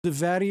the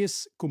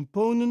various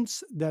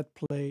components that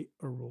play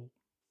a role.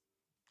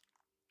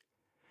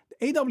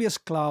 The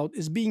AWS cloud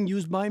is being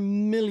used by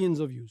millions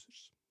of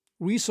users.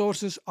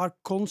 Resources are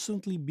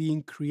constantly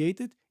being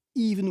created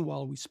even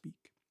while we speak.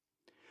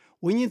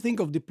 When you think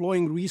of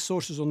deploying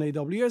resources on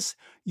AWS,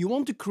 you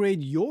want to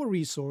create your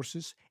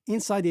resources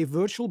inside a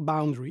virtual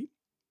boundary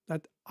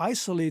that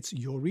isolates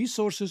your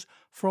resources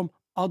from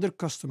other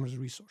customers'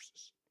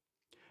 resources.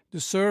 The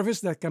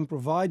service that can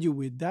provide you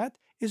with that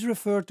is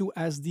referred to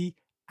as the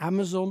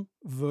Amazon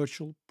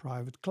Virtual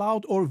Private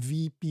Cloud, or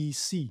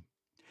VPC.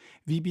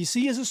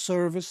 VPC is a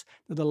service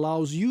that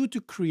allows you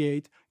to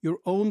create your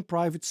own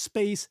private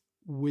space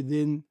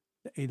within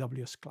the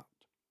AWS cloud.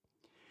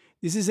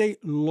 This is a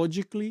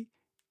logically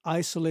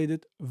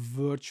isolated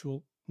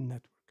virtual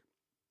network.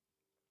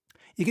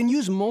 You can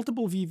use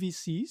multiple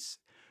VPCs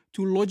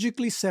to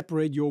logically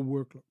separate your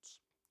workloads.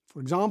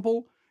 For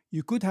example,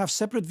 you could have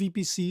separate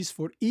VPCs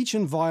for each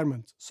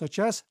environment, such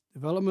as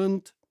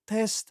development,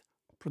 test,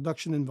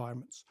 production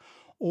environments.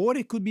 Or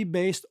it could be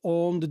based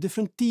on the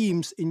different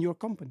teams in your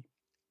company.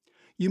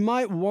 You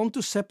might want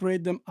to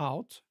separate them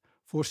out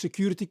for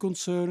security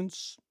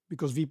concerns,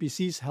 because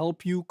VPCs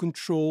help you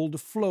control the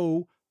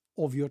flow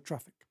of your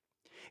traffic.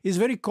 It's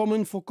very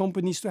common for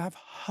companies to have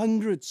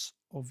hundreds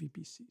of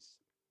VPCs.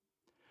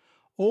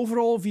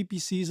 Overall,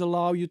 VPCs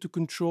allow you to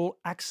control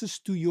access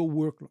to your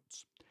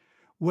workloads,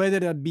 whether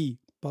that be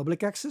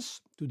public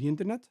access to the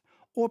internet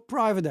or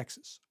private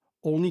access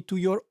only to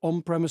your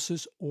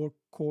on-premises or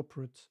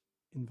corporate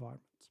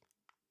environment.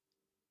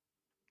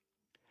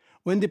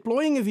 When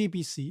deploying a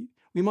VPC,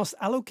 we must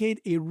allocate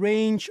a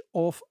range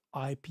of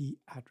IP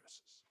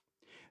addresses.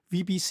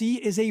 VPC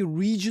is a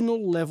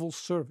regional level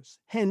service,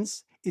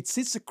 hence it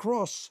sits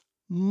across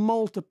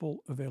multiple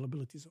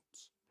availability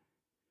zones.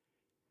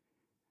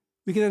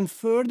 We can then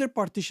further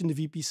partition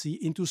the VPC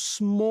into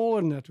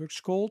smaller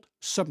networks called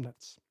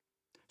subnets.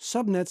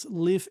 Subnets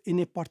live in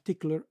a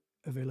particular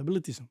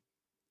availability zone.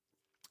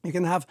 You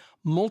can have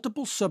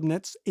multiple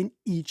subnets in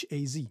each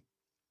AZ.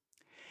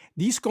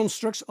 These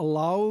constructs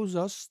allow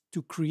us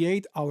to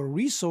create our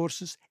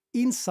resources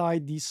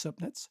inside these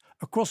subnets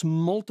across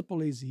multiple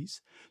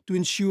AZs to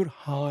ensure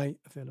high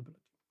availability.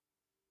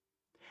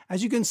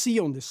 As you can see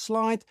on this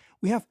slide,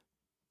 we have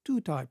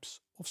two types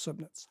of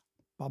subnets,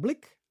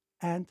 public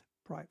and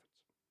private.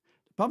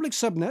 The public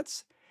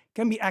subnets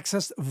can be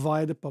accessed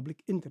via the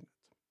public internet.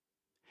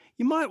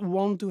 You might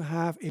want to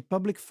have a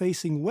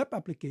public-facing web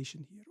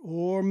application here,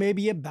 or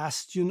maybe a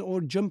Bastion or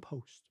Jump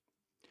host.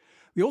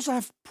 We also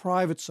have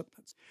private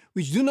subnets,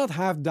 which do not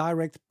have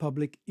direct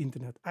public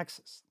internet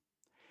access.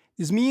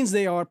 This means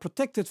they are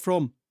protected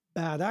from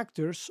bad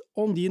actors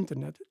on the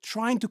internet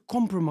trying to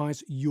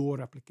compromise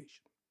your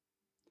application.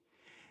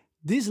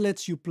 This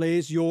lets you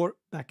place your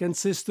backend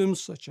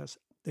systems, such as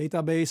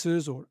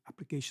databases or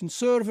application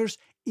servers,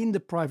 in the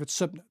private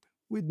subnet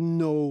with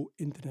no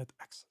internet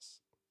access.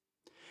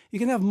 You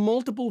can have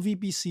multiple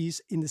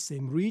VPCs in the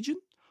same region,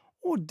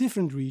 or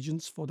different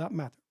regions for that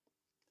matter.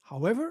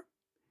 However,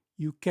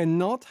 you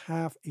cannot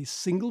have a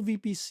single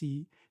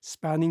VPC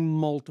spanning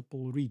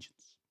multiple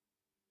regions.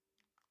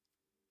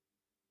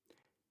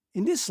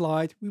 In this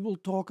slide, we will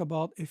talk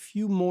about a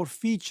few more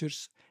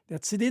features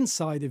that sit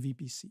inside a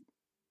VPC.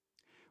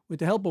 With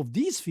the help of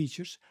these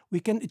features, we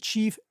can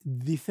achieve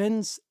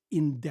defense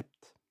in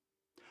depth.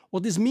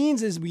 What this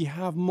means is we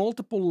have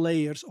multiple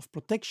layers of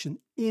protection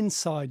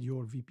inside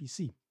your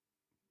VPC.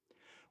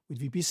 With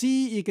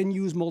VPC, you can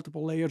use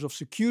multiple layers of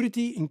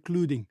security,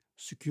 including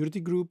security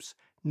groups,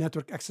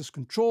 network access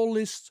control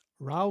lists,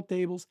 route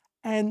tables,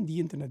 and the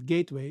Internet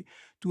Gateway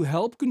to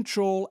help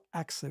control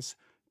access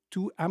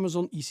to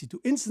Amazon EC2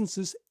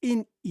 instances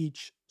in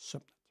each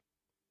subnet.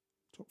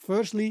 So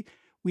firstly,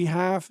 we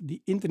have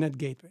the Internet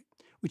Gateway,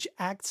 which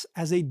acts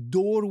as a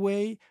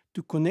doorway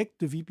to connect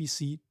the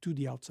VPC to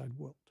the outside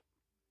world.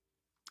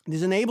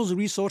 This enables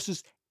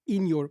resources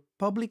in your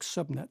public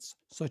subnets,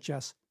 such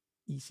as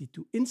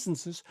EC2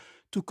 instances,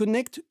 to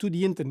connect to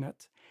the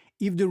internet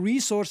if the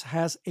resource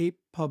has a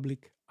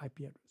public IP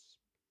address.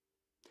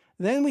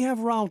 Then we have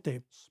route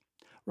tables.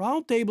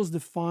 Route tables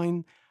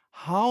define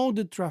how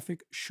the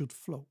traffic should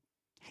flow.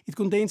 It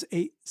contains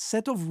a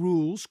set of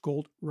rules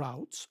called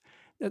routes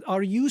that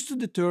are used to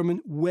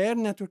determine where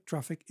network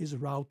traffic is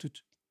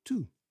routed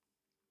to.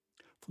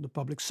 For the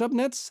public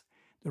subnets,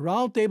 the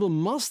route table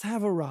must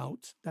have a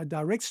route that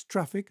directs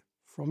traffic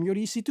from your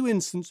EC2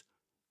 instance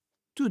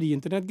to the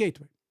Internet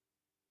Gateway.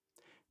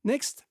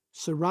 Next,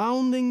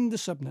 surrounding the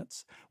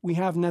subnets, we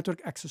have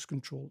network access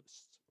control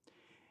lists.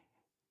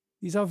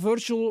 These are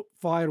virtual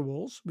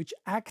firewalls which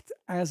act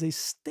as a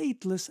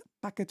stateless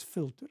packet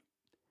filter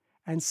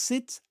and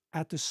sit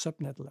at the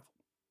subnet level.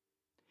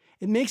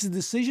 It makes the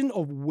decision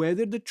of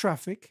whether the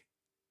traffic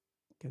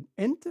can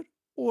enter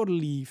or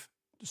leave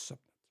the subnet.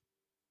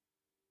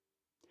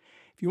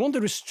 If you want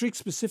to restrict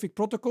specific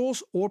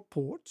protocols or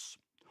ports,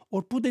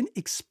 or put in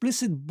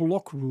explicit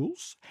block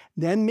rules,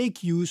 then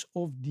make use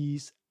of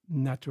these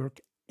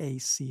network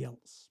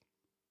ACLs.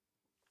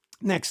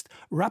 Next,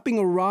 wrapping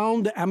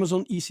around the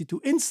Amazon EC2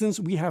 instance,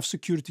 we have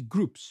security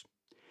groups.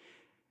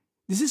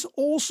 This is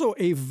also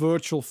a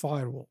virtual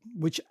firewall,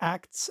 which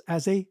acts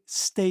as a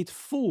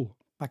stateful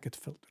packet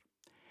filter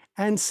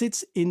and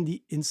sits in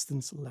the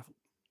instance level.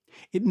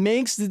 It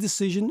makes the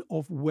decision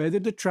of whether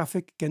the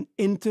traffic can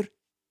enter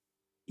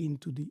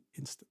into the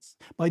instance.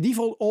 By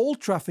default, all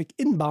traffic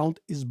inbound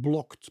is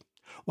blocked,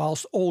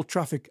 whilst all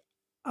traffic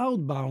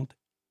outbound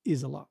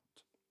is allowed.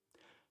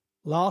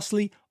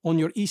 Lastly, on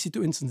your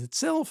EC2 instance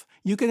itself,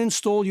 you can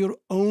install your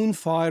own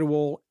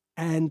firewall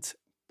and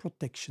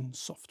protection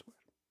software.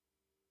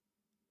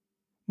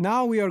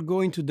 Now we are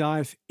going to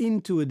dive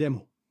into a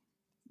demo.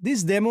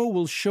 This demo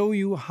will show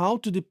you how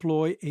to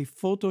deploy a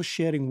photo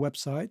sharing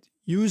website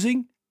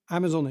using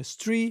Amazon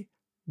S3,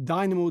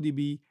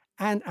 DynamoDB,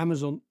 and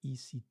Amazon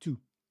EC2.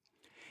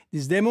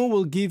 This demo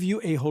will give you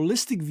a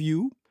holistic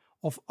view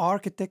of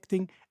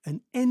architecting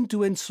an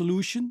end-to-end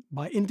solution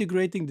by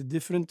integrating the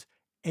different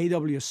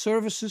AWS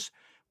services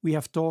we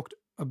have talked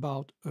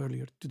about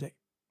earlier today.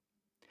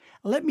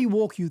 Let me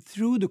walk you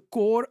through the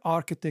core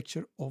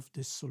architecture of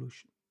this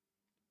solution.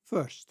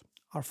 First,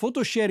 our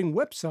photo sharing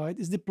website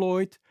is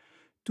deployed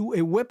to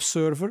a web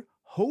server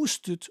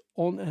hosted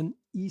on an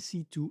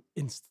EC2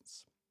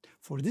 instance.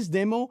 For this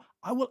demo,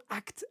 I will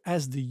act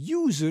as the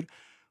user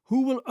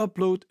who will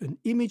upload an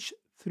image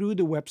through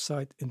the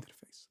website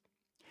interface.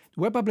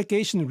 The web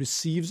application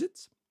receives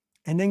it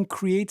and then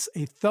creates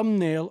a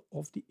thumbnail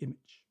of the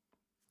image.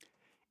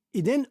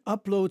 It then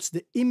uploads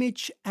the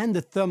image and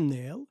the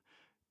thumbnail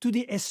to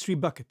the S3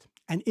 bucket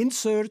and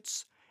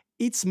inserts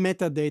its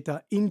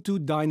metadata into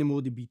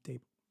DynamoDB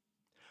table.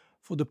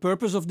 For the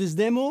purpose of this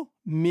demo,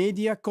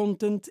 media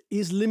content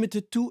is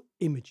limited to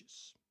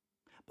images.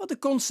 But the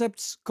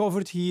concepts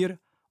covered here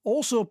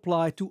also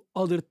apply to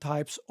other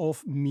types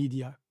of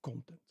media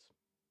content.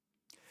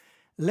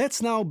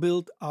 Let's now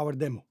build our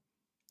demo.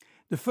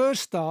 The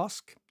first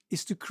task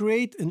is to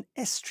create an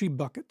S3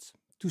 bucket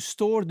to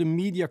store the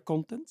media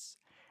contents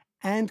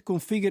and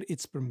configure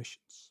its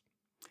permissions.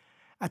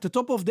 At the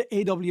top of the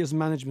AWS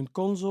Management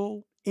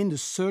Console, in the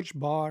search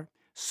bar,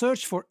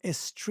 search for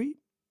S3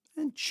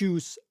 and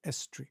choose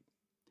S3.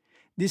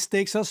 This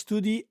takes us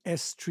to the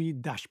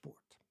S3 dashboard.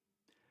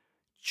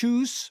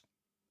 Choose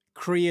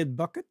Create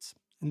Bucket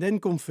and then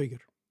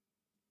configure.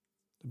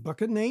 The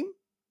bucket name,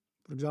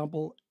 for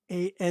example,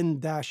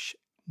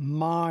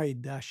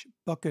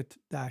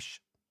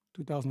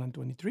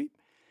 an-my-bucket-2023.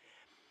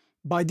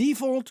 By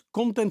default,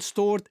 content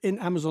stored in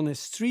Amazon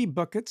S3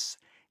 buckets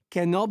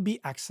cannot be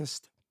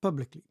accessed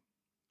publicly.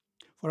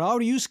 For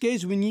our use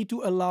case, we need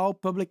to allow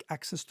public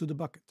access to the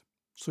bucket,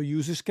 so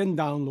users can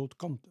download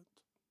content.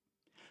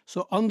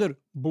 So under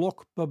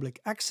Block Public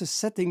Access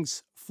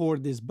settings for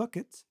this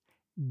bucket,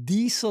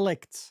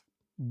 deselect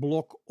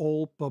Block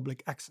All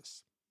Public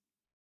Access.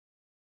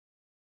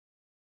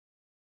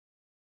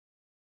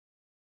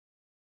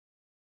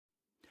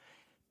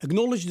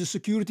 Acknowledge the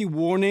security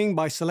warning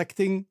by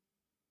selecting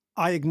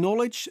I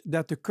acknowledge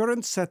that the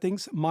current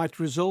settings might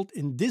result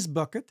in this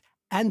bucket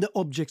and the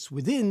objects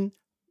within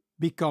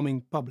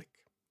becoming public.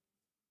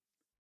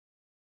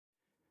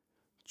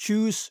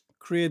 Choose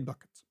Create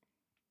Bucket.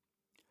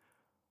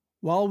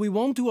 While we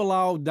want to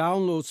allow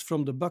downloads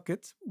from the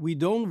bucket, we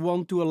don't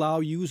want to allow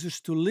users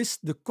to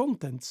list the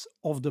contents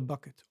of the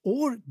bucket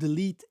or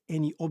delete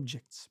any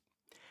objects.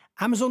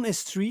 Amazon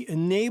S3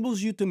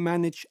 enables you to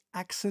manage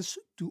access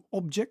to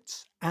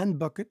objects and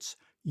buckets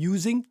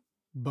using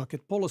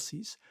bucket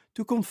policies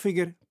to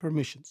configure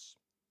permissions.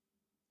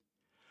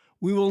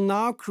 We will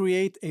now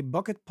create a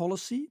bucket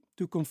policy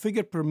to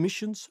configure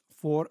permissions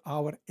for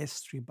our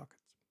S3 bucket.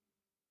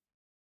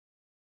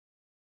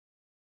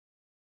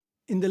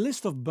 In the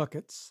list of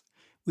buckets,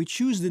 we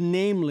choose the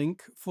name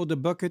link for the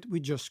bucket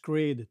we just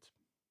created.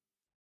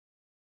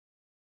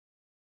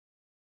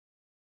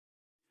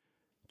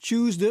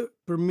 Choose the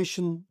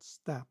Permissions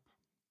tab.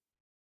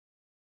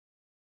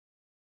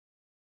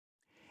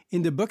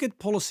 In the Bucket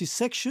Policy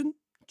section,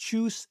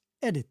 choose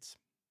Edit.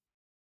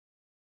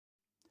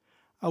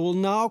 I will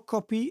now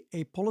copy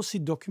a policy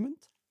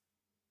document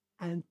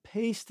and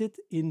paste it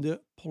in the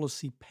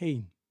policy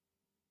pane.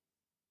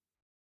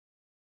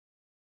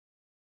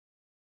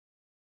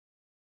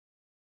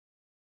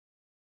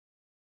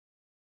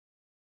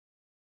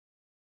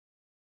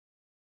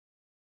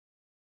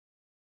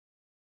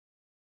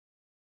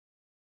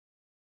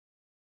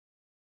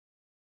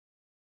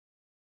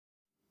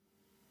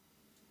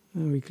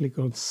 And we click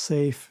on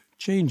Save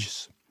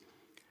Changes.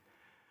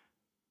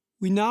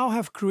 We now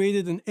have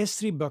created an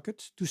S3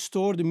 bucket to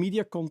store the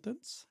media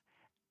contents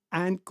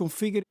and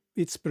configure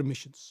its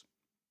permissions.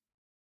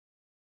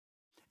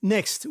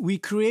 Next, we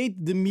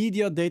create the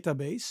media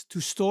database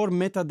to store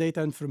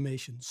metadata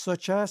information,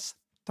 such as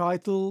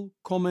title,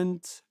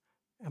 comment,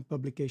 and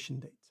publication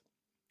date.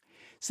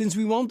 Since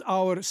we want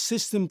our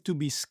system to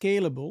be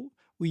scalable,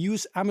 we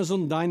use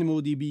Amazon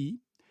DynamoDB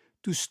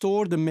to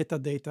store the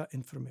metadata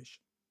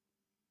information.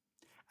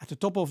 At the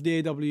top of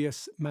the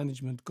AWS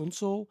Management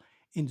Console,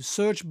 in the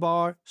search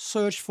bar,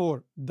 search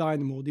for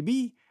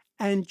DynamoDB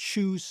and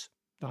choose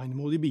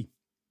DynamoDB.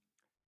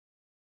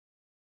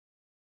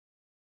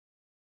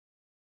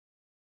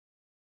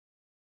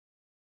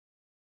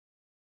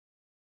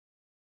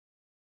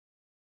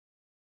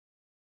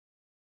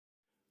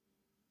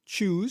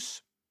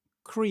 choose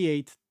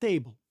Create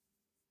Table.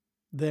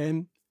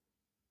 Then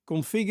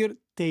configure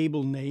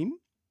table name,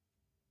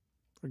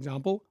 for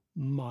example,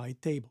 My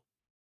Table.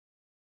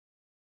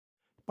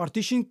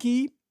 Partition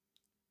key,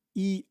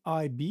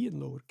 EIB in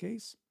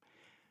lowercase.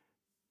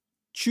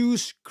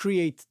 Choose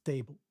Create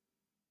Table.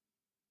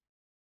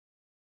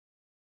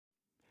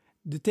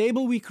 The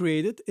table we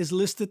created is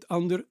listed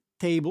under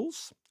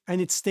Tables and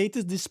its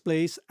status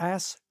displays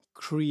as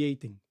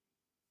Creating.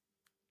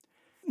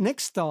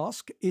 Next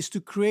task is to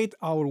create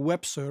our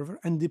web server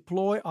and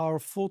deploy our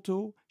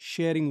photo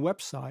sharing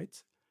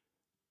website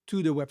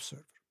to the web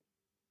server.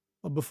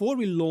 But before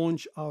we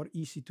launch our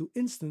EC2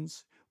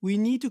 instance, we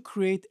need to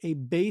create a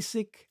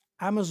basic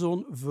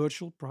Amazon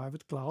Virtual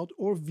Private Cloud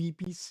or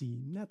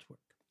VPC network.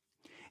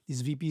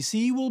 This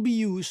VPC will be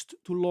used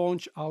to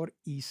launch our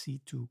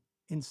EC2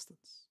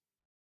 instance.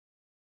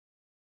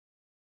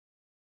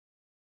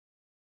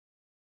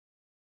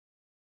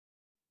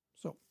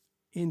 So,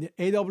 in the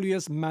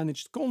AWS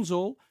Managed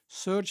Console,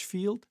 search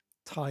field,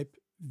 type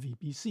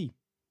VPC.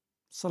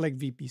 Select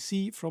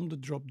VPC from the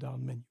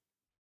drop-down menu.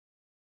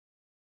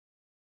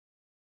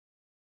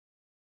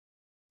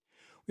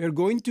 We are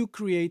going to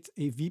create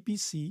a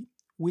VPC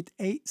with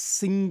a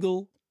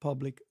single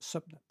public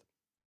subnet.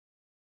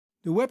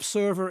 The web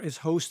server is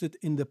hosted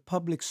in the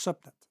public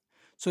subnet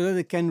so that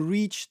it can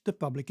reach the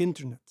public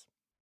internet.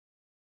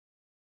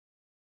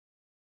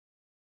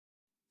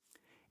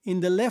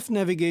 In the left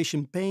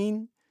navigation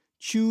pane,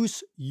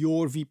 choose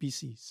your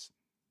VPCs.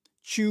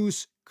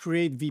 Choose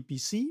Create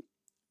VPC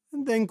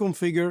and then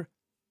configure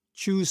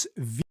Choose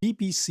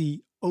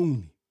VPC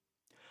Only.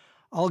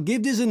 I'll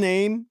give this a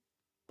name,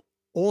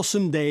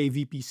 Awesome Day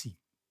VPC.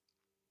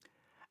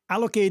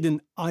 Allocate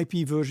an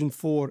IP version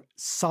 4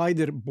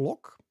 CIDR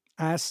block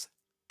as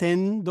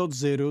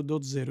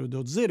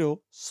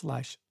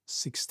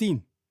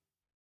 10.0.0.0/16.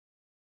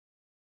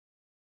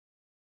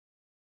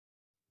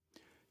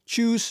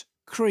 Choose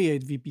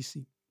Create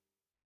VPC.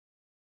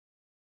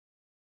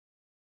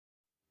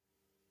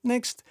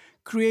 Next,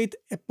 create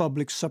a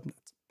public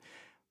subnet.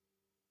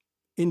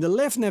 In the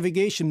left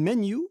navigation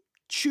menu,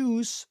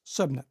 choose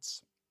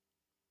Subnets.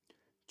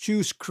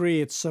 Choose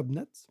Create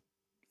Subnet,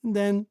 and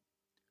then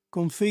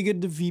configure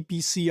the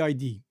VPC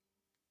ID,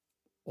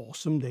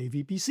 Awesome Day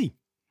VPC.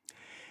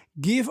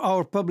 Give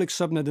our public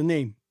subnet a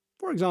name,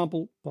 for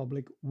example,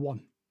 public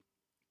 1.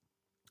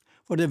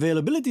 For the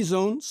availability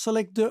zone,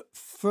 select the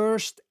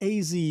first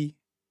AZ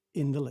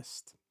in the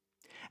list.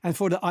 And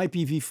for the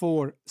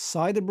IPv4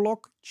 CIDR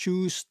block,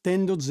 choose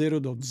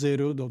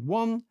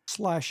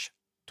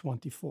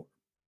 10.0.0.1/24.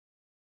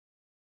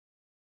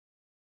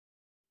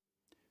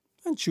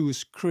 And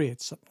choose Create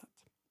Subnet.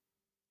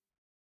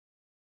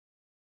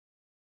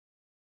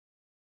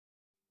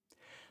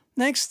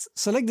 Next,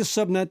 select the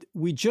subnet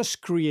we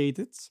just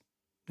created,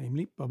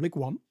 namely public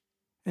 1,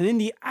 and in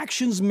the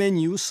Actions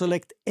menu,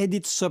 select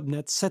Edit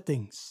Subnet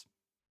Settings.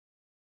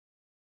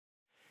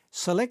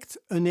 Select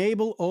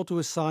Enable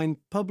Auto-Assign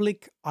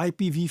Public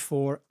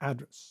IPv4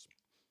 Address.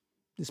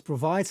 This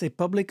provides a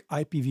public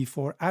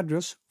IPv4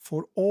 address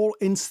for all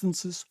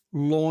instances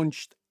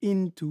launched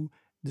into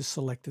the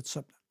selected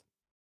subnet.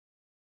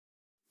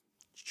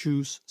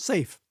 Choose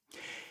Save.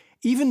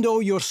 Even though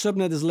your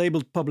subnet is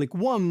labeled public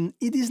 1,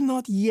 it is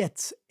not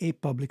yet a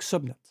public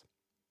subnet.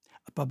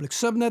 A public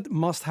subnet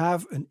must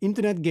have an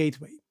internet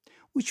gateway,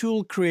 which we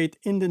will create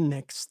in the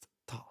next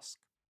task.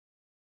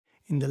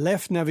 In the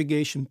left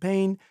navigation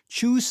pane,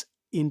 choose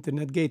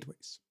Internet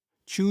Gateways.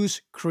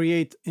 Choose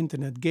Create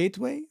Internet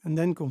Gateway and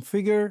then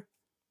configure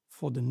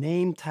for the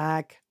name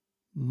tag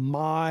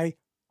MyIGW,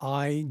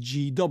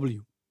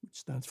 which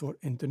stands for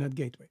Internet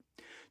Gateway.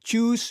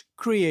 Choose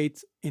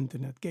Create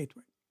Internet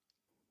Gateway.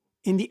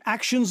 In the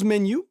Actions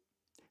menu,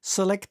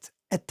 select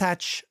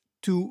Attach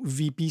to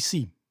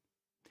VPC.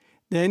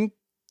 Then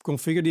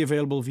configure the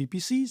available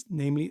VPCs,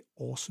 namely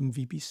Awesome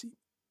VPC,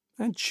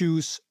 and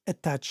choose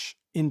Attach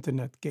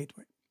Internet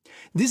Gateway.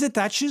 This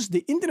attaches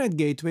the Internet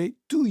Gateway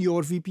to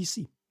your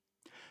VPC.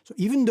 So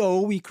even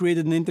though we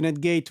created an Internet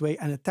Gateway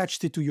and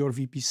attached it to your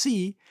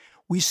VPC,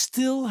 we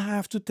still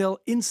have to tell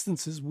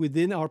instances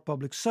within our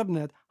public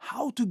subnet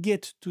how to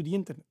get to the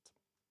Internet.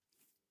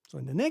 So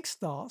in the next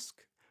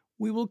task,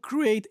 we will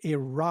create a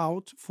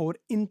route for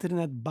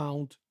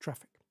internet-bound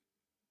traffic.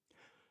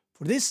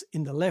 For this,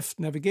 in the left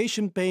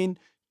navigation pane,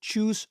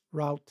 choose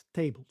Route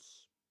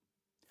Tables.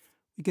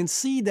 We can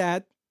see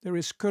that there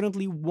is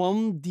currently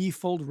one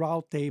default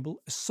route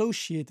table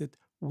associated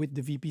with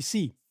the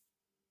VPC,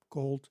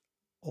 called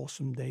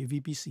Awesome Day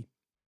VPC.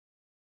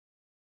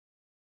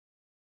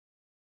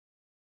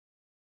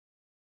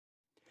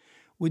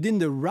 Within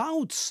the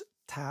Routes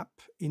tab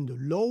in the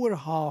lower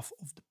half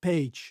of the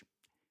page,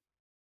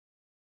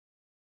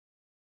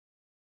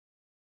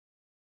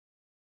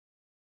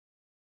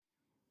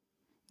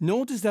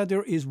 notice that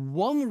there is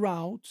one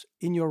route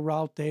in your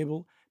route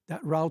table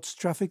that routes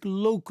traffic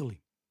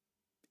locally.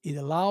 It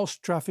allows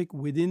traffic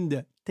within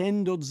the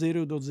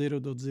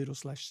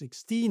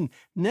 10.0.0.0/16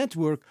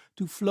 network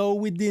to flow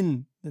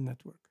within the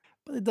network,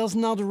 but it does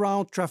not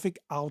route traffic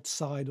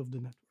outside of the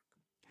network.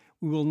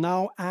 we will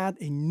now add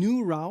a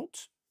new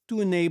route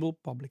to enable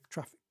public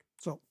traffic.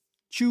 So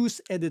choose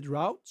Edit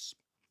Routes,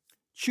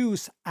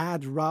 choose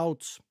Add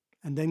Routes,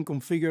 and then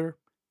configure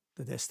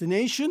the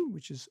destination,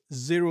 which is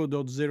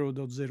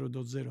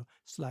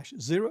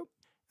 0.0.0.0/0,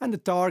 and the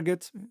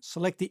target.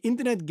 Select the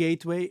Internet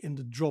Gateway in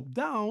the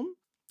drop-down,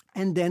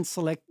 and then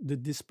select the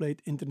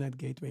displayed Internet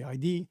Gateway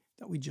ID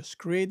that we just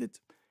created.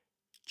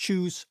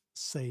 Choose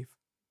Save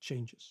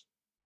Changes.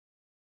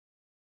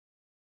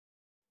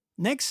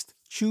 Next,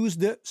 choose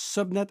the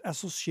Subnet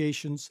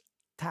Associations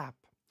tab.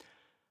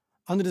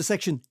 Under the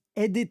section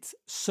Edit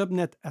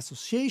Subnet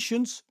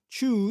Associations,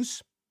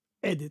 choose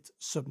Edit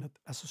Subnet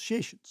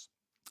Associations.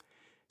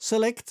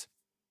 Select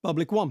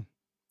Public 1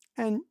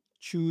 and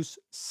choose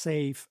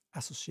Save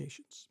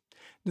Associations.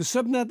 The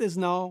subnet is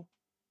now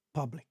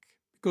public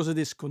because it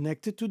is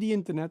connected to the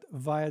internet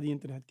via the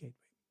Internet Gateway.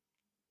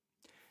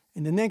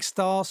 In the next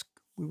task,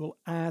 we will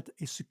add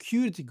a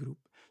security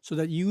group so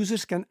that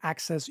users can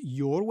access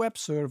your web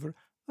server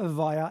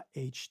via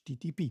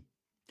HTTP.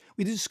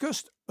 We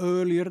discussed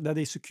earlier that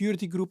a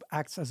security group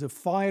acts as a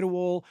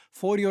firewall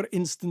for your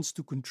instance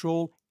to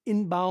control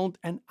inbound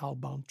and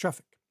outbound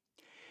traffic.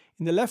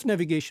 In the left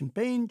navigation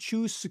pane,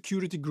 choose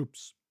Security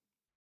Groups.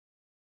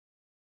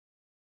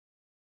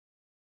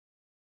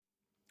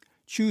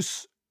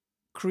 Choose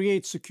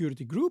Create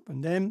Security Group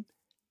and then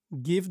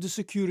give the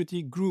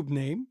security group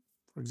name,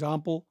 for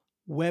example,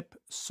 Web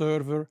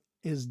Server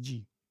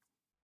SG.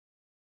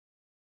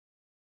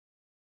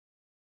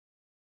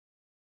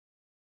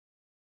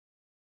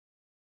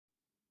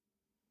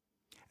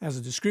 As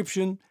a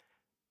description,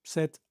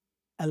 set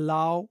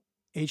Allow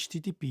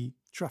HTTP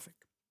traffic.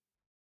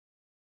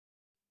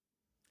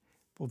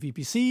 For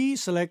VPC,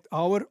 select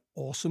our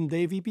Awesome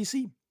Day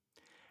VPC.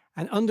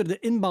 And under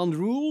the inbound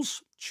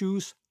rules,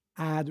 choose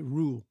Add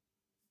Rule.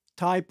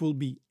 Type will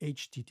be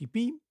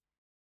HTTP.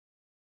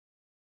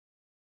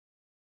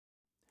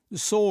 The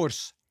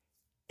source,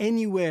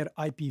 Anywhere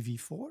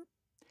IPv4.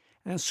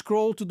 And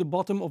scroll to the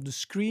bottom of the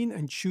screen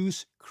and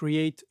choose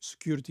Create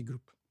Security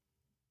Group.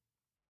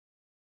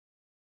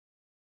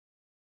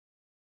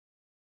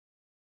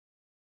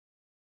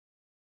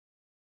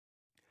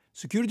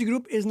 Security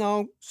Group is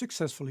now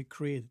successfully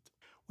created.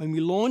 When we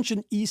launch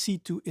an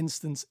EC2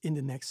 instance in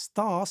the next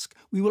task,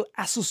 we will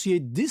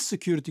associate this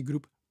security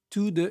group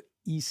to the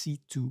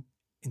EC2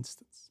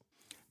 instance.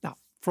 Now,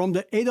 from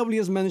the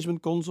AWS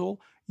Management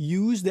Console,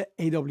 use the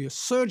AWS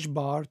search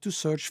bar to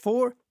search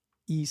for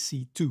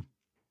EC2.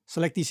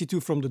 Select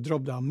EC2 from the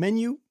drop-down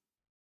menu.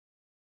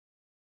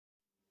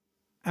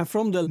 And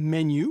from the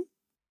menu,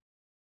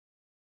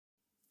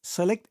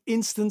 select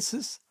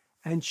Instances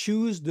and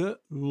choose the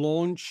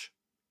Launch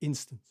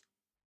instance.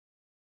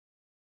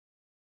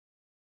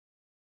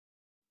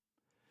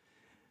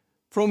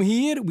 From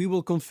here, we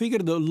will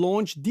configure the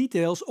launch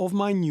details of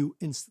my new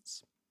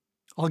instance.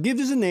 I'll give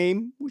this a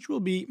name, which will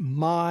be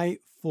My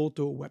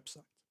Photo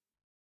Website.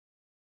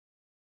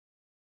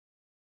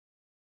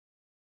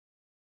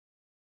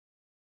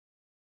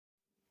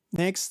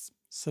 Next,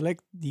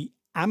 select the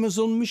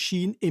Amazon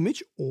Machine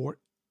Image, or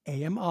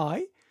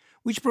AMI,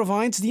 which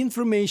provides the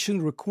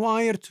information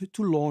required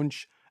to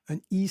launch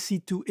an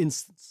EC2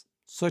 instance,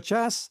 such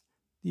as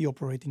the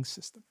operating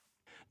system.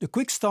 The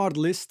Quick Start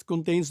list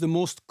contains the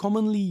most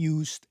commonly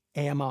used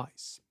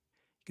AMIs.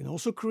 You can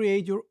also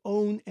create your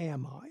own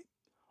AMI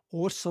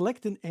or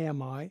select an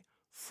AMI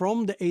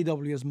from the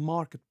AWS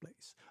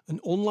Marketplace, an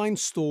online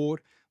store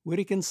where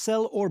you can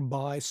sell or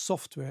buy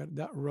software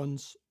that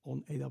runs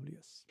on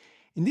AWS.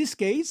 In this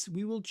case,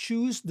 we will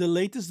choose the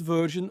latest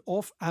version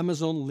of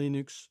Amazon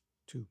Linux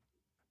 2.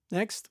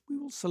 Next, we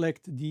will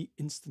select the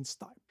instance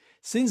type.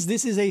 Since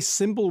this is a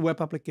simple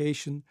web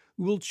application,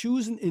 we will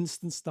choose an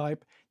instance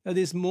type that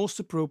is most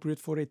appropriate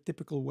for a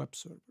typical web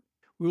server.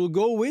 We will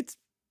go with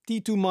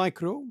T2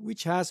 Micro,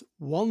 which has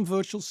one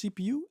virtual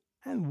CPU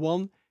and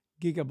 1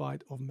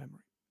 GB of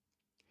memory.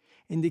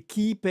 In the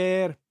key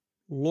pair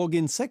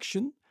login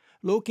section,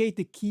 locate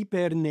the key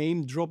pair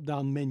name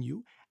drop-down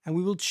menu, and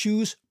we will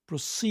choose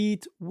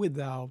Proceed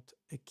without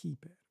a key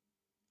pair.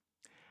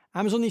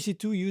 Amazon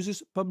EC2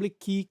 uses public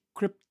key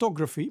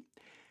cryptography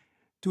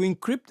to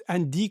encrypt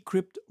and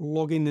decrypt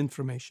login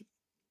information.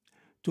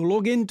 To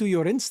log into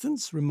your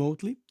instance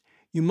remotely,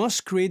 you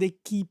must create a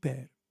key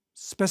pair.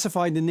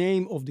 Specify the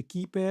name of the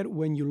key pair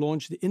when you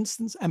launch the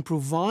instance and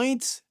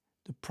provide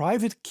the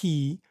private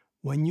key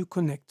when you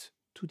connect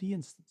to the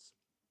instance.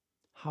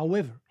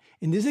 However,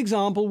 in this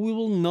example, we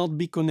will not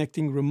be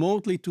connecting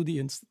remotely to the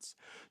instance,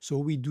 so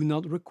we do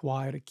not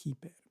require a key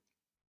pair.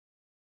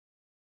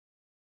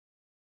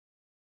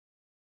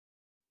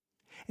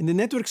 In the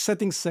Network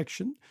Settings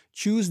section,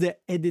 choose the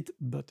Edit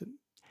button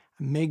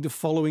and make the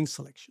following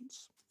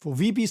selections. For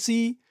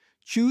VPC,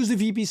 choose the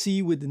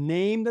VPC with the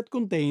name that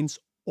contains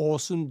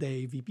Awesome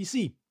Day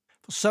VPC.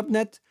 For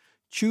subnet,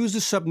 choose the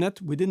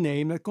subnet with the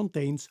name that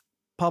contains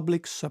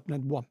Public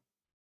Subnet 1.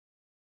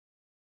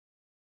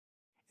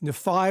 In the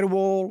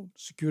Firewall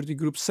Security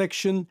Group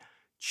section,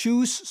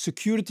 choose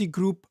Security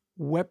Group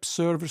Web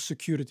Server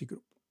Security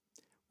Group,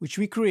 which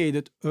we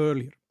created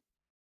earlier.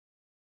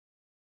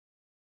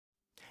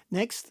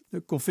 Next,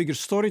 the Configure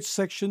Storage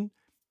section,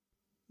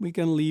 we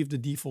can leave the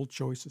default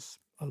choices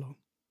alone.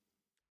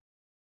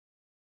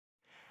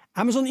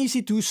 Amazon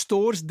EC2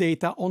 stores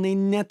data on a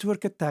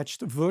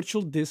network-attached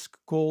virtual disk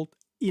called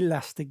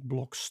Elastic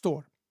Block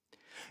Store.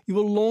 You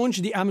will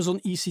launch the Amazon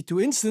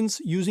EC2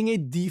 instance using a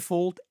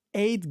default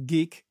 8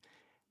 gig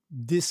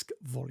disk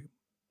volume.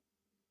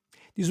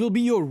 This will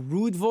be your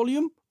root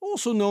volume,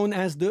 also known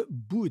as the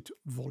boot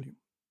volume.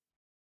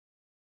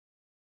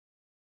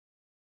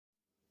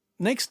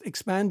 Next,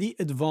 expand the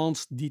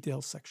Advanced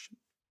Details section.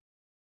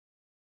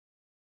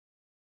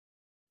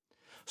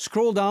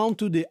 Scroll down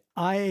to the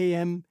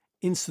IAM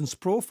instance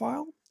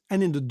profile,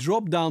 and in the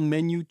drop-down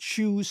menu,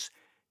 choose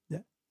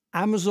the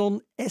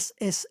Amazon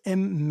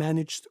SSM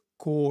Managed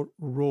Core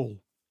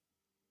role.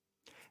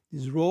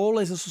 This role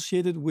is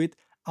associated with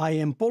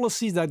IAM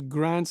policies that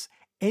grants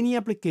any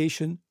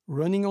application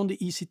running on the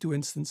EC2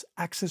 instance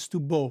access to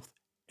both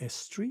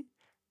S3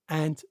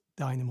 and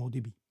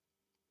DynamoDB.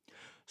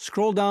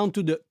 Scroll down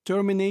to the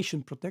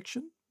Termination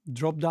Protection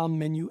drop-down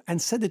menu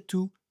and set it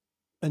to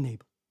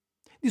Enable.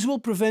 This will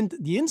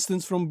prevent the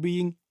instance from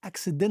being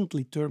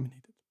accidentally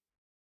terminated.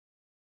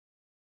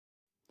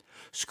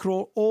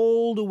 Scroll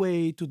all the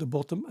way to the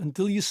bottom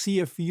until you see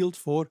a field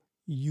for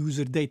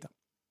user data.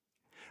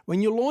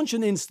 When you launch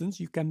an instance,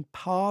 you can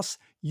pass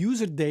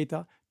user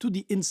data to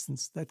the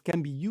instance that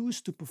can be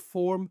used to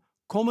perform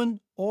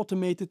common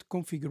automated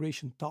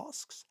configuration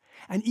tasks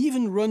and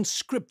even run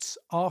scripts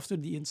after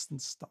the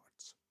instance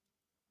starts.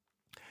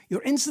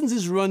 Your instance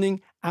is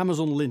running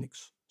Amazon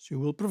Linux, so you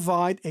will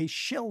provide a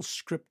shell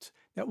script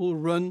that will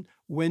run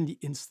when the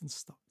instance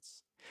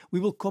starts. We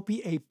will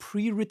copy a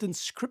pre-written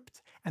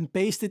script and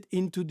paste it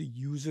into the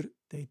user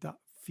data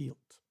field.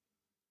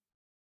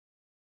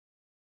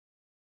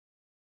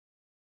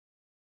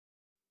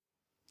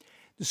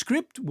 The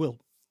script will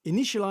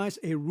initialize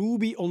a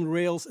Ruby on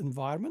Rails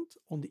environment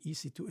on the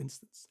EC2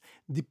 instance,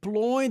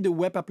 deploy the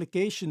web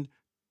application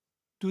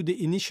to the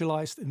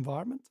initialized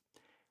environment,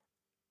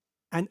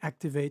 and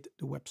activate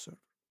the web server.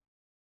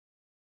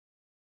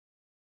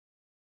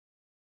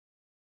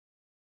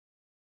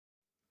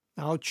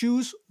 Now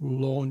choose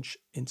Launch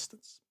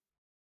Instance.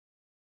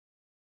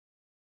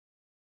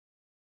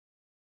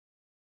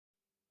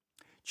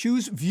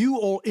 Choose View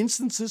All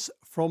Instances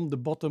from the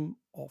bottom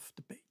of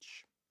the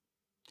page.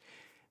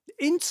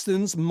 The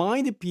instance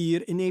might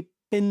appear in a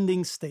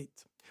pending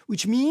state,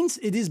 which means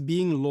it is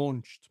being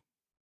launched.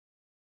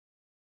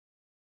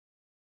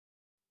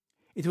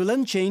 It will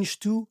then change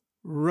to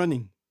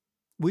running,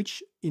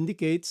 which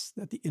indicates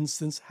that the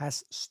instance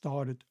has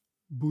started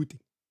booting.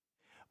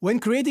 When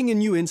creating a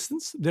new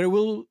instance, there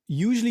will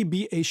usually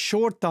be a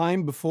short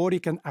time before you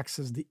can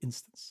access the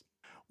instance.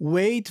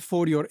 Wait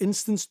for your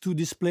instance to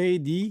display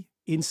the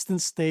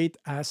instance state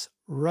as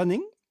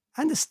running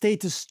and the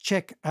status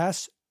check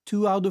as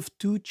 2 out of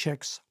 2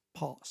 checks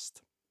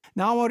passed.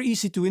 Now our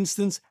EC2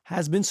 instance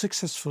has been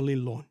successfully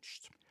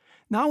launched.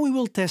 Now we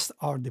will test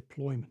our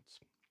deployment.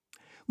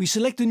 We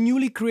select a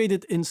newly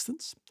created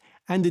instance,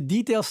 and the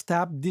Details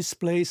tab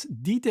displays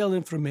detailed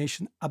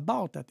information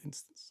about that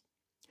instance.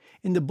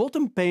 In the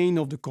bottom pane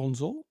of the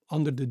console,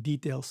 under the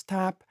Details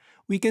tab,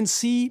 we can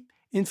see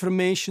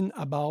information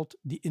about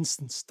the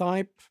instance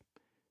type,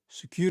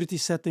 security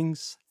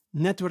settings,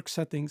 network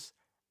settings,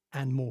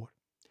 and more.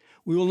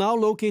 We will now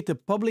locate the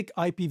public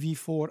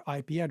IPv4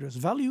 IP address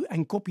value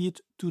and copy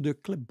it to the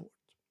clipboard.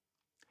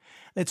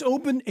 Let's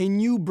open a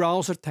new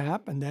browser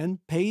tab and then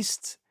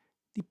paste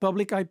the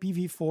public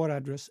IPv4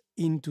 address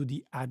into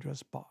the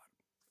address bar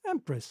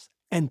and press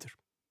Enter.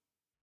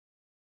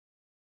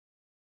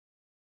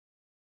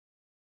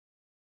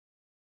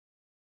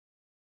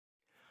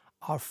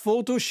 Our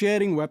photo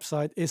sharing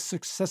website is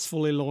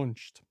successfully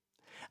launched.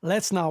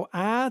 Let's now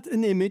add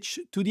an image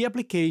to the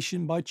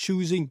application by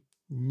choosing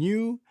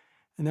New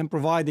and then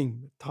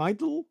providing the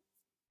title,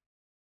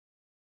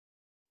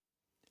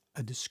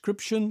 a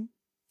description,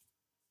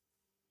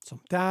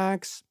 some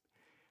tags,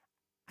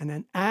 and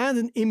then add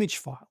an image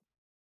file.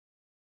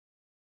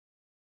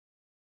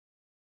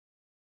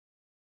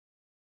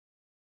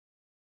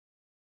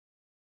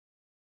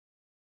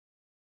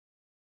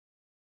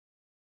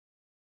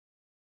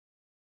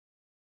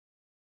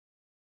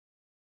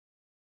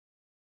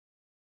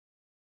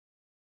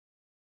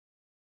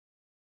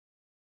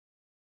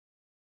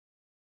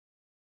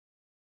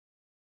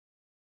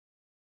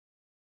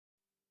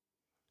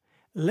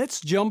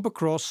 Let's jump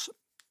across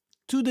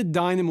to the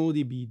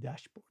DynamoDB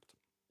dashboard.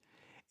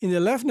 In the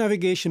left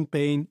navigation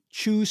pane,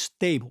 choose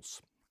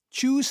Tables.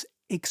 Choose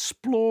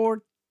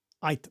Explore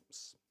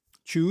Items.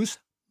 Choose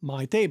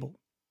My Table.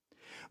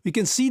 We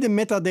can see the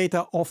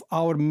metadata of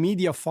our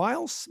media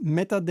files,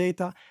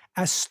 metadata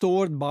as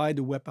stored by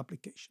the web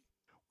application.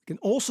 We can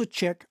also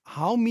check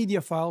how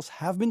media files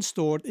have been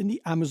stored in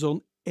the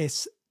Amazon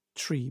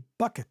S3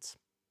 bucket.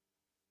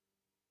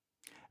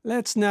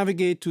 Let's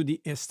navigate to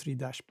the S3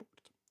 dashboard.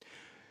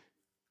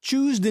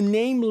 Choose the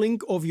name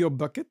link of your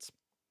bucket,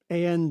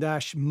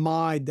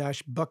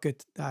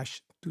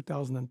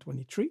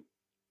 an-my-bucket-2023.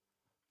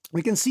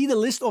 We can see the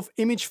list of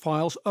image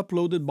files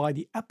uploaded by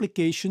the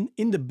application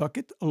in the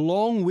bucket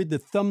along with the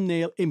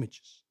thumbnail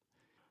images.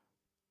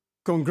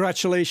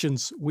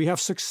 Congratulations, we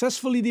have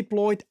successfully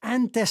deployed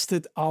and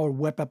tested our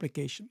web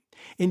application.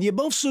 In the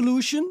above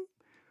solution,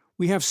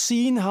 we have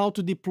seen how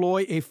to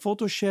deploy a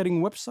photo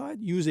sharing website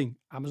using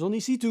Amazon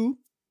EC2,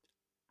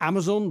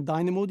 Amazon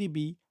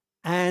DynamoDB,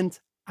 and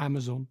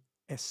Amazon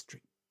S3.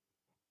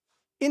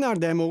 In our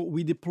demo,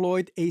 we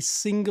deployed a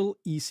single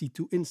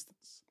EC2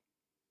 instance.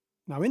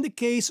 Now, in the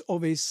case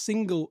of a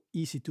single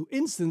EC2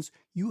 instance,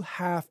 you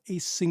have a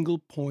single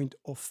point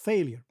of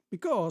failure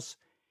because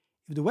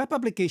if the web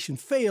application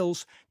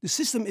fails, the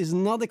system is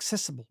not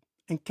accessible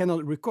and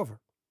cannot recover.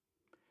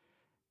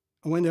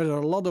 And when there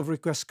are a lot of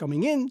requests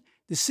coming in,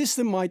 the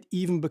system might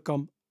even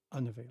become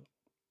unavailable.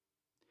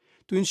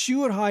 To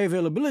ensure high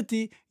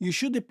availability, you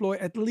should deploy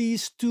at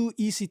least 2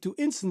 EC2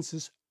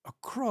 instances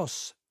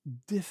across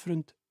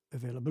different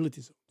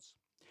availability zones.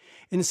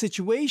 In a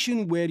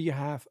situation where you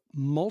have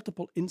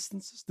multiple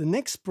instances, the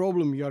next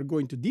problem you are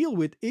going to deal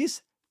with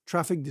is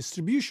traffic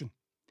distribution.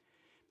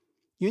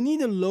 You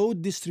need a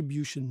load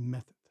distribution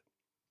method.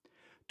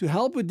 To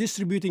help with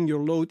distributing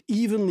your load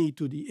evenly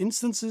to the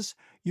instances,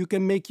 you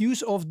can make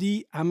use of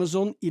the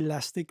Amazon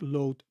Elastic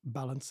Load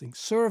Balancing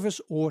Service,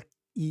 or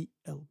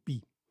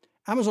ELB.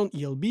 Amazon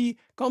ELB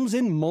comes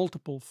in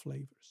multiple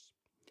flavors.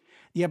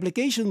 The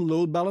application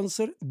load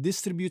balancer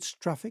distributes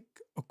traffic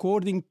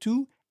according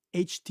to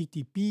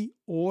HTTP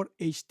or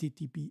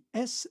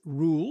HTTPS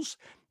rules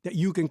that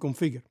you can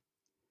configure,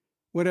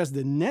 whereas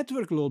the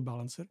network load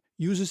balancer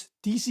uses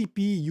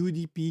TCP,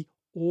 UDP,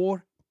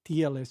 or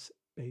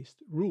TLS-based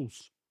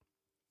rules.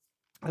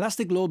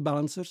 Elastic load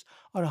balancers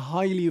are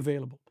highly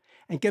available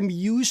and can be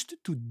used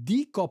to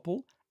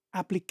decouple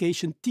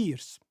application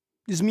tiers.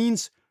 This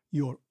means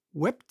your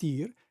web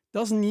tier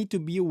doesn't need to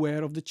be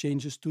aware of the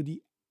changes to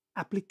the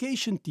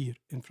application tier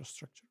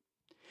infrastructure.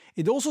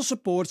 It also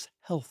supports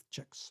health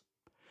checks.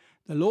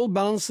 The load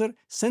balancer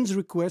sends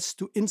requests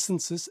to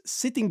instances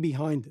sitting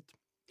behind it.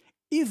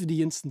 If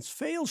the instance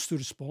fails to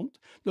respond,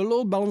 the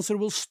load balancer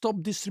will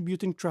stop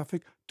distributing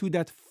traffic to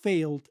that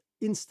failed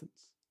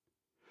instance,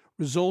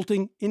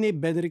 resulting in a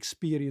better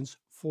experience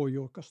for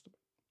your customer.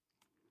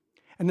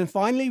 And then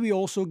finally, we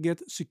also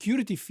get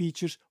security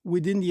features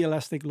within the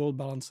Elastic Load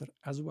Balancer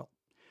as well.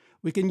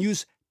 We can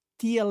use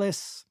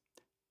TLS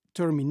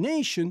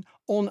termination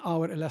on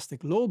our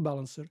Elastic Load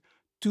Balancer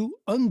to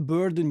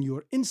unburden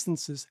your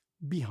instances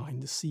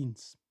behind the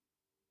scenes.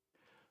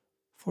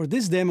 For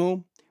this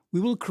demo, we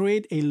will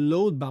create a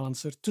load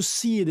balancer to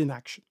see it in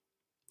action.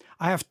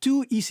 I have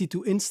 2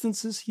 EC2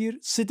 instances here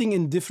sitting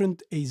in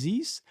different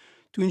AZs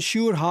to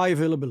ensure high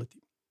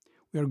availability.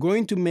 We are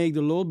going to make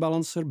the load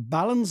balancer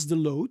balance the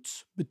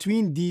loads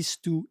between these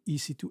 2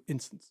 EC2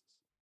 instances.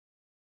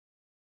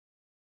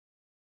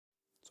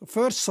 So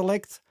first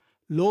select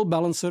Load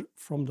Balancer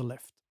from the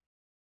left.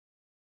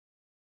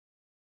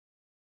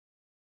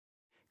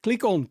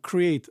 Click on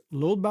Create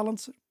Load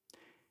Balancer.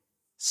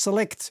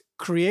 Select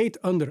Create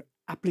under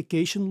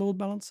Application Load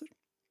Balancer.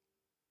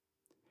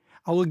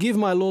 I will give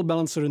my load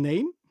balancer a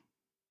name.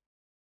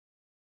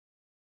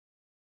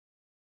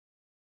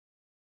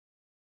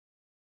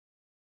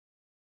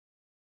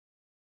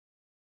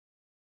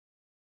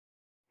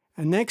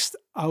 And next,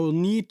 I will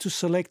need to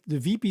select the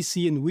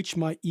VPC in which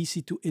my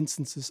EC2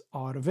 instances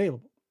are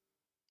available.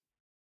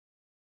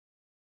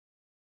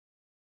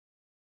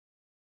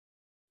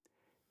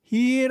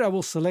 Here I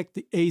will select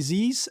the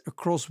AZs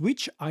across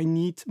which I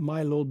need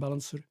my load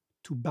balancer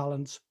to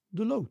balance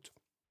the load.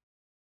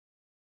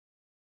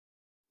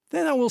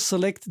 Then I will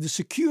select the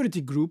security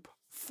group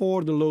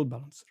for the load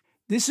balancer.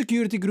 This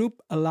security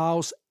group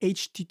allows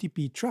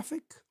HTTP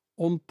traffic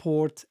on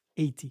port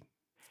 80.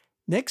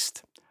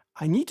 Next,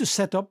 I need to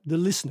set up the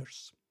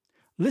listeners.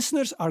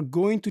 Listeners are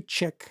going to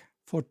check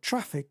for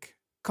traffic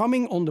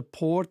coming on the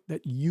port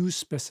that you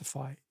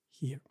specify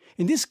here.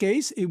 In this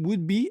case, it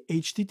would be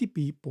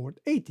HTTP port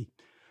 80.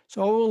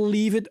 So I will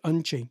leave it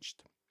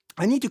unchanged.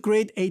 I need to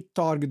create a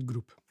target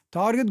group.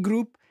 Target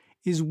group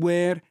is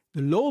where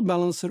the load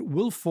balancer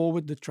will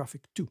forward the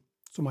traffic to.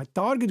 So my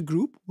target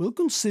group will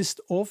consist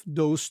of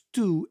those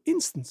 2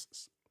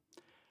 instances.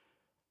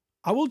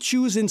 I will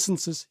choose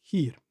instances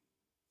here.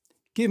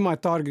 Give my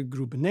target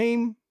group a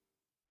name.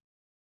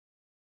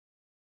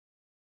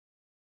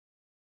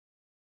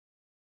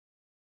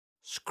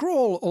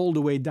 Scroll all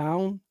the way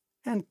down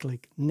and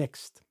click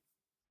Next.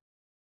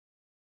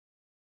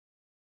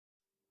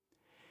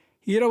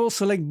 Here I will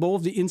select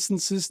both the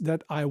instances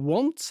that I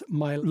want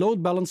my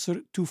load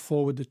balancer to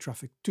forward the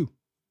traffic to.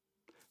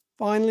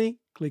 Finally,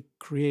 click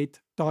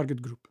Create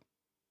Target Group.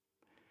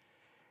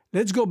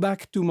 Let's go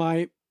back to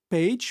my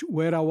page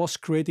where I was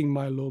creating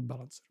my load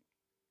balancer.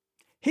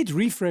 Hit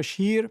refresh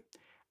here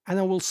and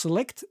I will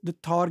select the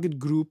target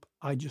group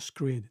I just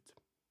created.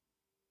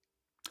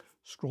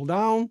 Scroll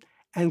down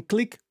and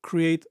click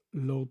Create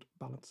Load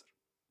Balancer.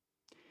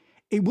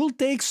 It will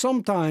take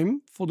some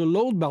time for the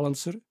load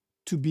balancer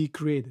to be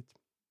created.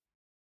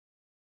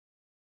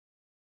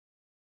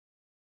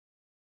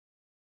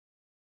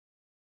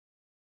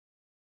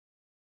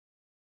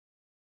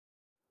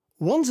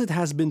 Once it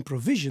has been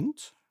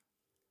provisioned,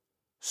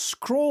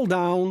 scroll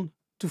down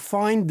to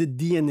find the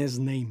DNS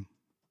name.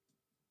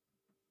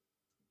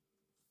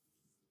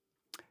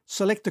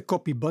 Select the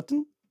Copy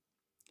button.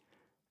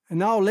 And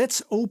now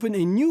let's open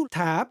a new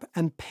tab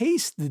and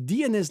paste the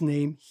DNS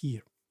name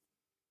here.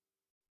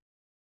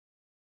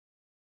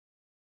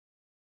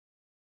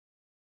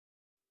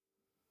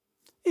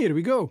 Here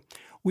we go.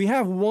 We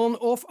have one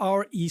of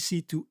our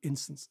EC2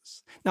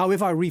 instances. Now,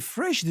 if I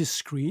refresh this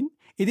screen,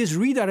 it is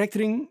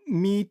redirecting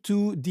me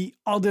to the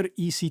other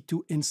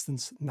EC2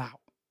 instance now.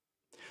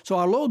 So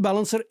our load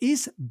balancer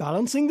is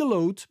balancing the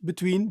load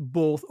between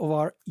both of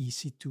our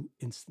EC2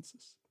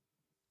 instances.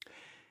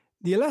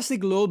 The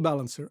Elastic Load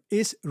Balancer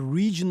is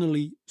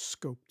regionally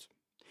scoped.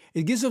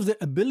 It gives us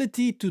the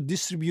ability to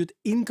distribute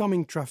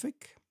incoming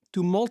traffic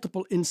to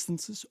multiple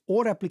instances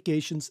or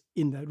applications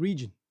in that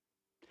region.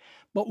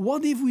 But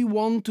what if we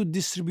want to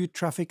distribute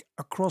traffic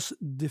across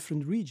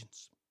different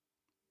regions?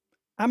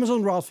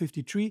 Amazon Route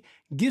 53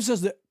 gives us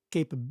the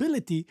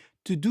capability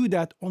to do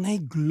that on a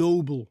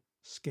global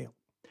scale.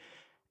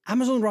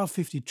 Amazon Route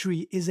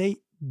 53 is a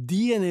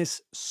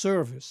DNS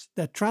service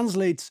that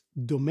translates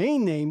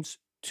domain names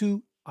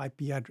to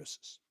IP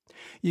addresses.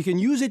 You can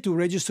use it to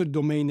register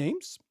domain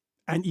names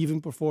and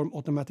even perform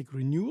automatic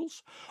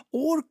renewals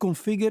or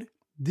configure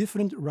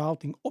different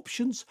routing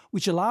options,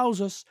 which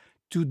allows us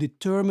to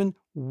determine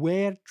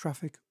where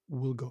traffic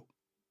will go.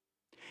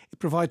 It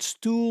provides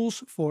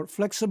tools for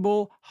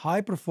flexible,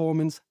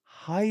 high-performance,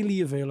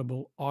 highly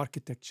available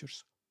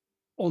architectures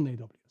on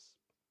AWS.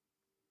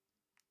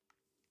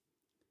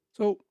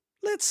 So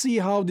let's see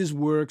how this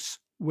works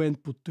when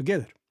put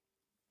together.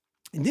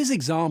 In this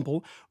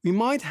example, we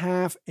might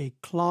have a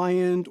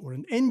client or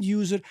an end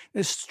user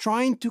that's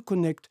trying to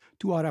connect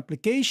to our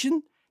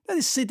application that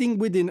is sitting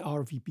within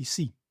our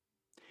VPC.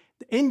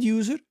 The end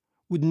user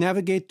would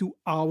navigate to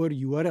our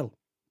URL.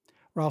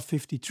 Route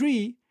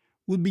 53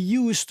 would be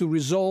used to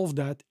resolve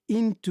that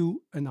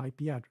into an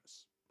IP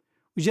address,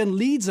 which then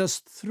leads us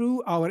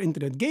through our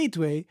internet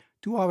gateway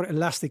to our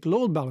Elastic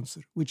Load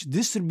Balancer, which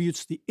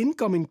distributes the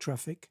incoming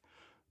traffic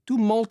to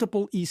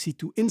multiple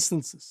EC2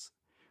 instances,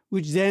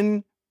 which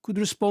then could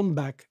respond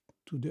back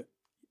to the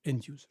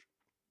end user.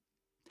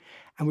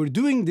 And we're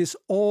doing this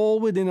all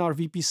within our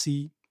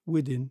VPC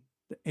within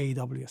the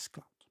AWS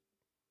cloud.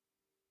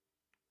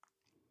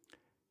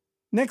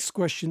 Next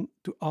question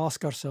to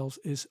ask ourselves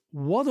is,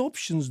 what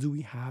options do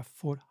we have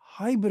for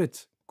hybrid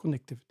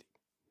connectivity?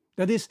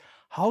 That is,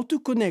 how to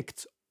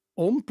connect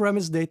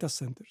on-premise data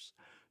centers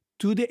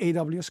to the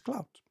AWS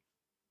cloud.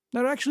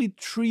 There are actually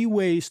three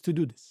ways to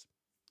do this: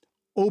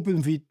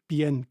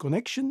 OpenVPN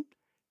connection,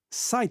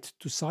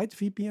 site-to-site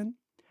VPN,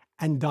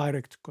 and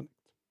direct connect.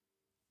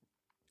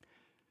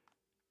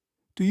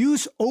 To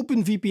use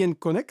OpenVPN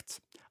Connect,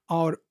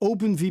 our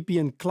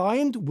OpenVPN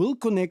client will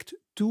connect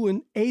to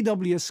an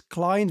AWS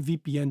client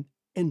VPN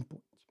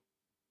endpoint.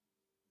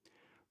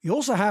 We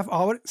also have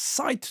our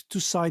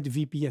site-to-site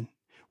VPN,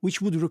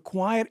 which would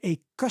require a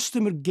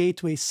customer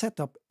gateway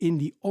setup in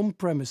the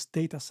on-premise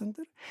data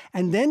center.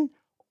 And then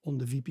on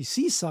the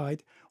VPC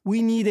side,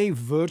 we need a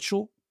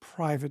virtual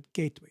private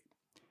gateway.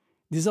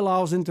 This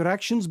allows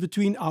interactions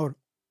between our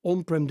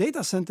on-prem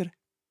data center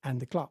and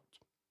the cloud.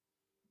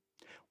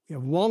 We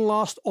have one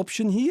last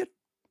option here.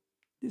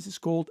 This is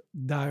called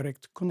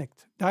Direct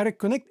Connect. Direct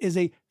Connect is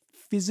a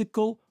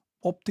physical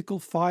optical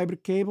fiber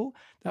cable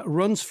that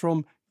runs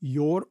from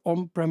your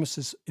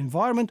on-premises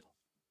environment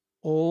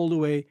all the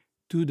way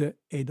to the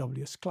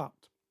AWS cloud.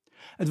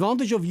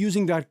 Advantage of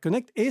using Direct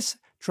Connect is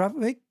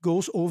traffic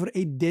goes over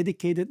a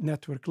dedicated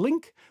network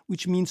link,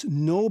 which means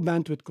no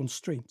bandwidth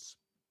constraints.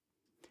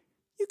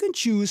 You can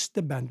choose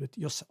the bandwidth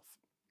yourself.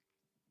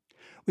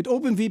 With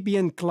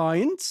OpenVPN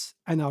clients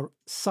and our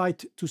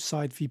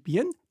site-to-site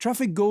VPN,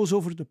 traffic goes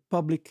over the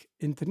public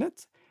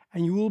internet,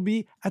 and you will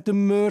be at the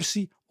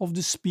mercy of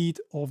the speed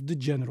of the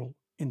general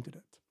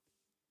internet.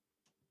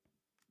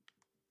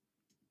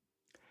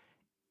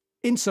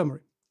 In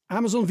summary,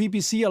 Amazon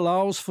VPC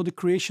allows for the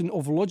creation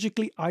of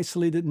logically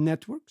isolated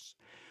networks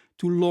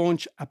to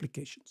launch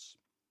applications.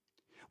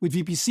 With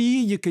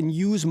VPC, you can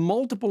use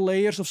multiple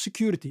layers of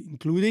security,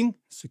 including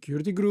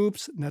security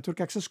groups,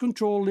 network access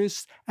control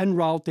lists, and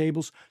route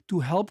tables to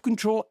help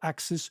control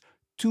access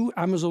to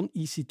Amazon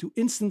EC2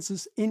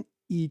 instances in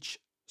each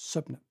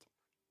subnet.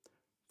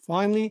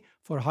 Finally,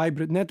 for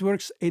hybrid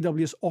networks,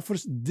 AWS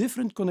offers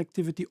different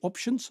connectivity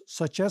options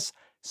such as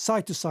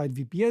site-to-site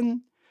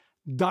VPN,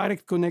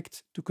 Direct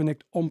Connect to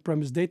connect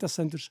on-premise data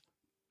centers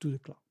to the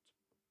cloud.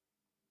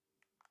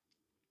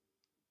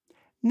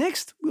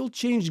 Next, we'll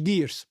change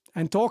gears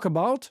and talk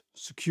about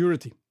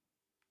security.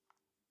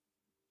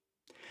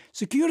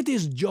 Security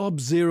is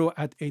job zero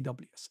at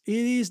AWS.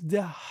 It is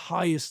the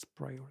highest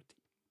priority.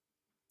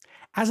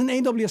 As an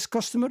AWS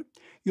customer,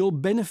 you'll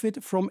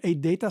benefit from a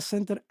data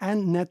center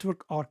and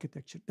network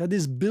architecture that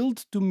is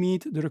built to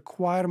meet the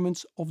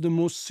requirements of the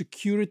most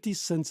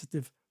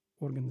security-sensitive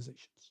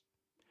organizations.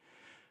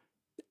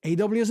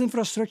 AWS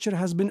infrastructure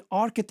has been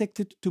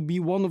architected to be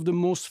one of the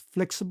most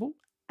flexible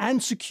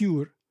and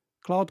secure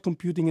cloud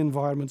computing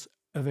environments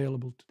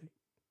available today.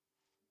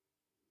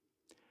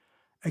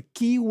 A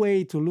key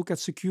way to look at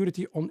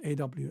security on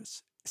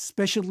AWS,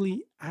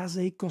 especially as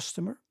a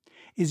customer,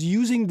 is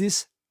using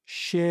this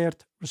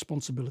shared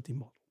responsibility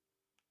model.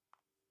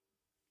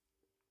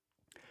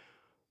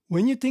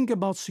 When you think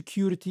about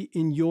security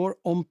in your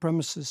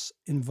on-premises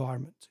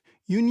environment,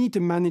 you need to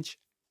manage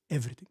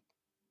everything,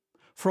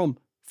 from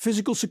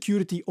physical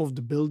security of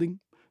the building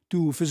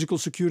to physical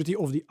security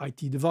of the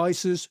IT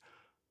devices,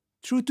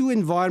 through to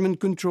environment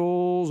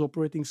controls,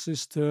 operating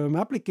system,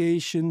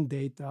 application,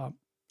 data,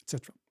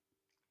 etc.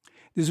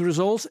 This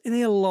results in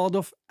a lot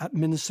of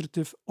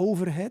administrative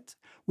overhead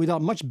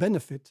without much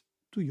benefit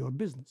to your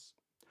business.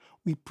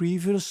 We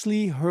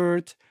previously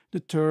heard the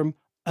term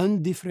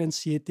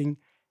undifferentiating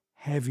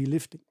heavy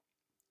lifting,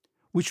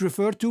 which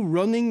referred to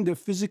running the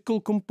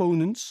physical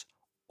components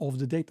of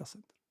the data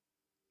center.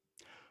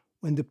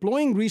 When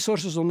deploying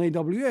resources on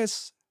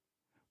AWS,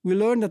 we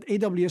learned that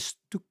AWS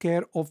took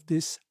care of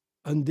this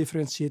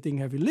undifferentiating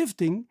heavy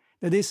lifting.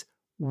 That is,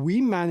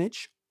 we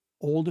manage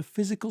all the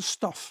physical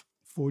stuff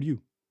for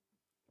you.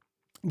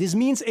 This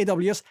means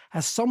AWS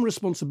has some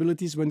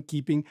responsibilities when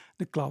keeping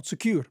the cloud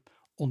secure.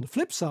 On the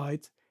flip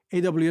side,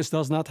 AWS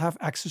does not have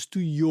access to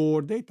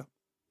your data.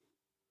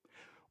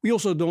 We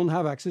also don't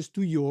have access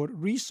to your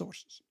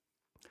resources.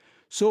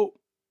 So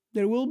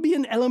there will be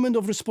an element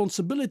of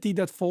responsibility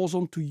that falls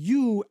onto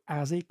you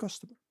as a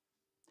customer.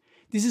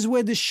 This is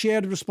where the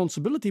shared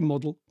responsibility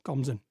model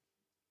comes in.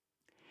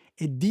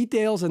 It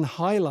details and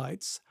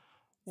highlights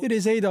what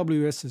is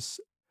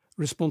AWS's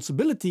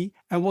responsibility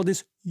and what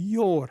is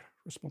your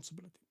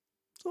responsibility.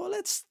 So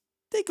let's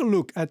take a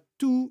look at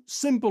two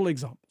simple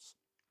examples.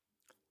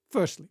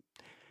 Firstly,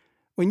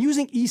 when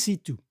using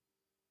EC2,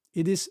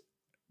 it is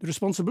the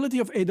responsibility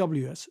of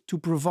AWS to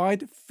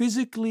provide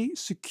physically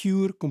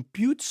secure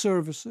compute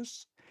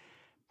services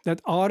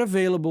that are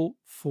available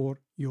for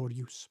your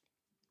use.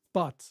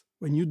 But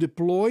when you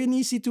deploy an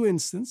EC2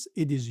 instance,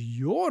 it is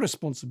your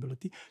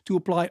responsibility to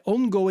apply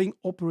ongoing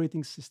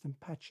operating system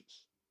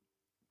patches.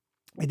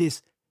 It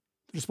is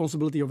the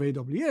responsibility of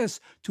AWS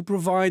to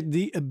provide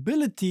the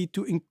ability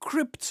to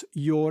encrypt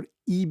your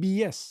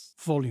EBS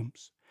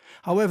volumes.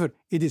 However,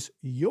 it is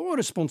your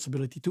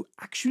responsibility to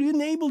actually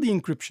enable the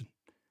encryption.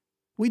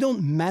 We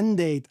don't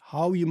mandate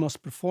how you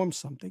must perform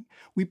something.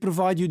 We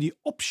provide you the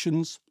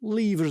options,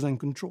 levers, and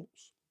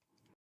controls.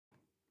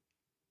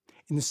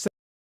 In a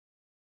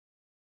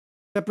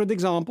separate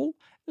example,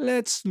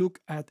 let's look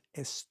at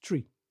S3.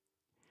 It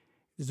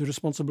is the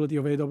responsibility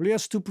of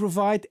AWS to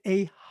provide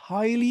a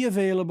highly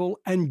available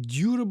and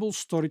durable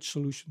storage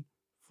solution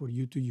for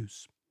you to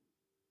use.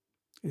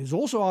 It is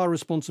also our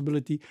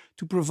responsibility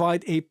to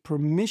provide a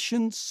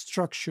permission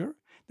structure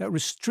that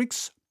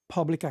restricts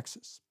public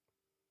access.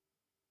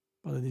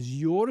 But it is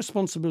your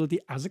responsibility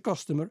as a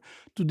customer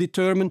to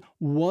determine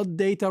what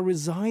data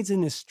resides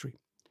in S3,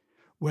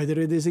 whether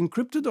it is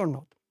encrypted or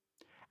not,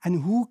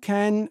 and who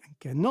can and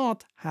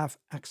cannot have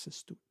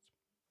access to it.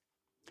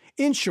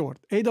 In short,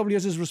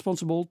 AWS is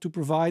responsible to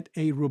provide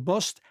a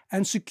robust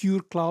and secure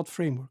cloud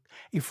framework,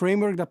 a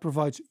framework that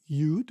provides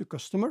you, the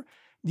customer,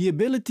 the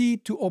ability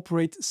to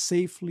operate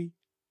safely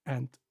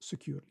and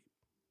securely.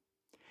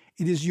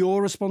 It is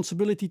your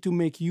responsibility to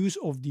make use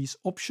of these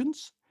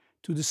options,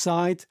 to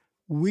decide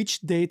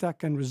which data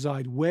can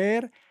reside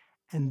where,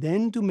 and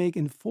then to make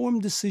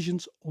informed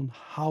decisions on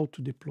how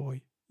to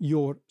deploy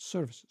your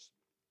services.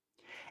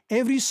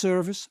 Every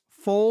service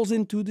falls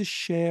into the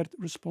shared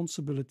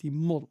responsibility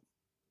model.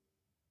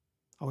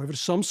 However,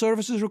 some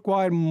services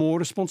require more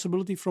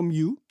responsibility from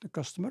you, the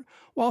customer,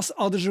 whilst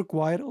others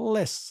require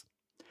less.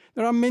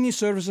 There are many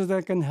services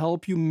that can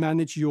help you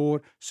manage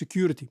your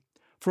security,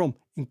 from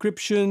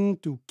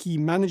encryption to key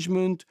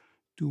management,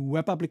 to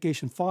web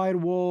application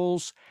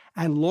firewalls,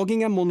 and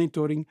logging and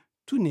monitoring,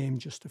 to name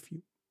just a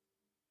few.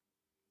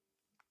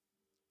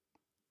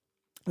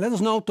 Let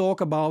us now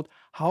talk about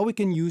how we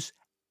can use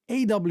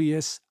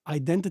AWS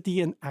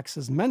Identity and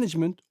Access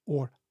Management,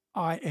 or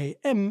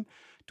IAM,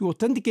 to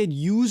authenticate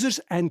users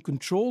and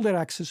control their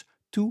access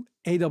to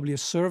AWS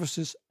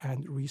services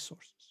and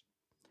resources.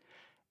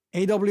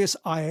 AWS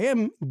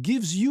IAM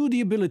gives you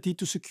the ability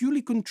to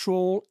securely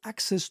control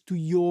access to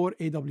your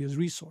AWS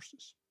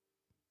resources.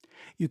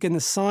 You can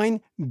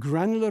assign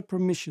granular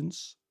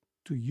permissions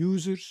to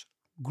users,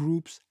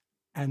 groups,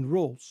 and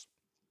roles.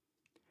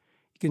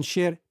 You can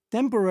share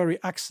temporary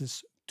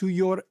access to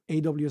your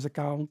AWS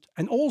account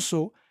and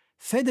also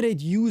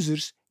federate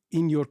users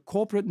in your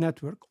corporate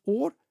network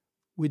or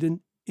with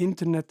an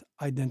internet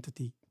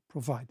identity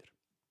provider.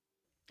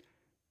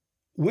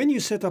 When you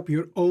set up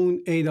your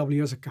own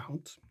AWS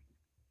account,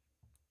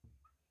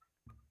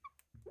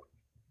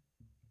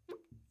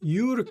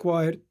 you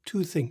require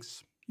two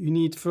things. You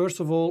need, first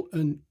of all,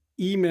 an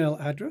email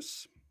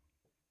address,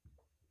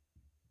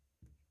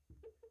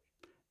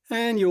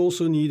 and you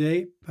also need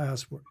a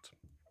password.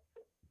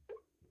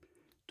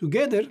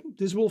 Together,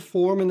 this will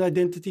form an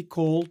identity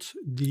called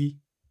the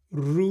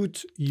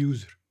root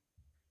user.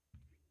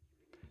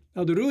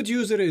 Now, the root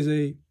user is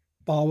a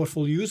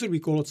powerful user. We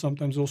call it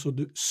sometimes also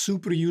the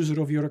super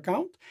user of your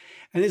account,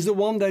 and is the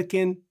one that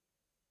can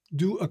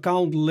do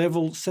account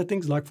level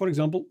settings, like for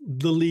example,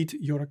 delete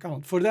your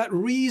account. For that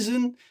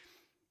reason,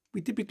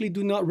 we typically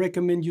do not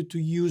recommend you to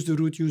use the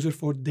root user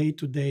for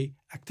day-to-day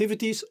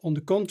activities. On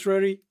the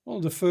contrary, one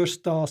of the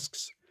first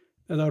tasks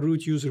that our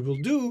root user will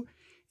do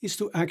is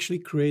to actually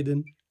create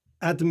an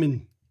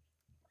admin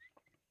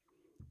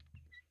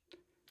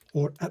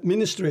or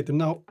administrator.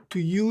 Now, to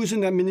use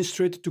an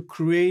administrator, to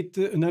create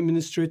an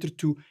administrator,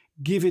 to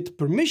give it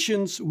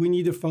permissions, we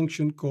need a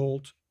function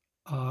called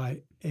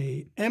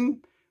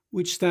IAM,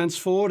 which stands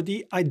for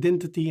the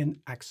Identity and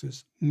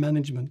Access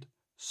Management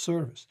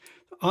Service.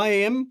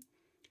 IAM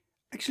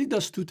actually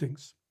does two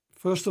things.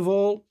 First of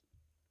all,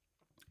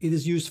 it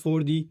is used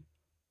for the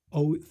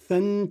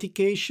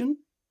authentication.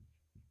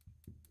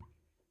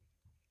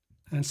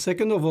 And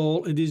second of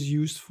all, it is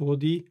used for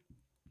the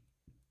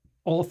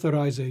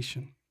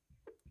authorization.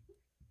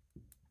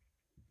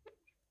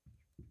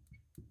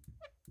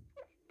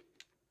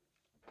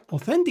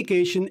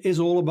 Authentication is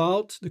all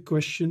about the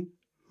question,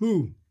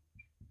 who?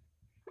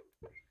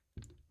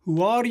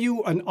 Who are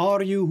you, and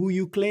are you who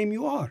you claim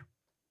you are?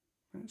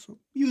 So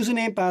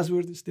username,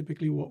 password is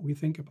typically what we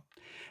think about.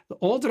 The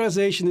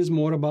authorization is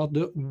more about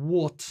the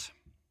what.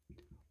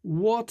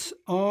 What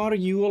are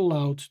you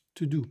allowed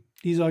to do?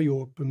 These are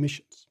your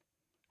permissions.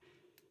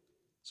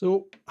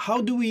 So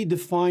how do we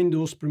define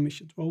those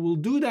permissions? Well, we'll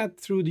do that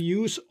through the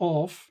use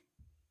of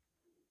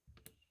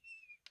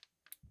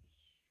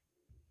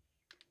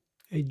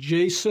a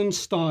JSON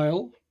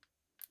style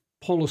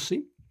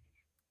policy.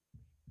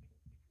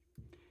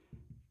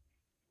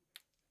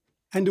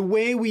 And the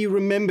way we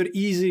remember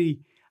easily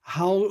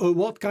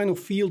what kind of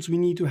fields we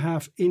need to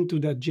have into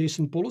that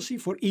JSON policy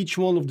for each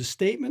one of the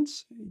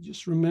statements, you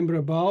just remember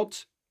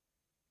about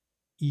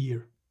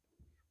here.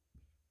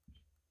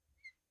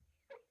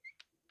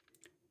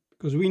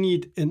 Because we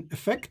need an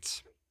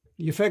effect.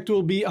 The effect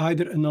will be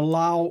either an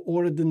allow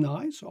or a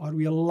deny. So are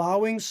we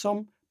allowing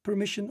some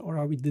permission or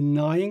are we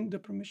denying the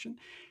permission?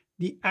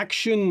 The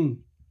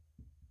action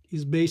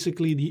is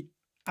basically the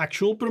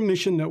actual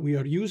permission that we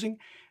are using.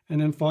 And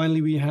then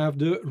finally, we have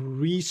the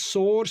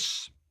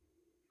resource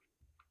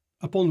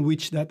upon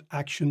which that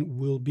action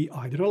will be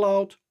either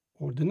allowed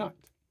or denied.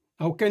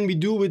 How can we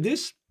do with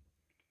this?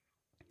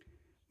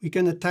 We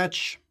can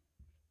attach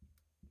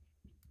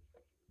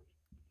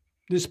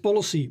this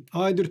policy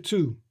either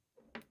to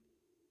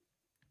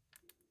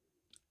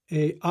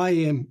a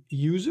IAM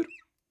user,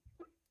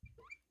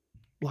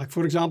 like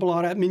for example,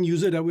 our admin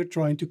user that we're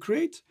trying to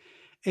create,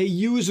 a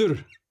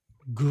user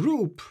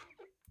group,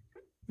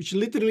 which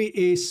literally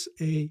is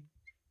a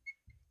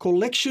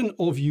collection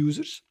of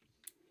users,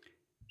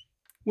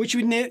 which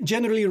we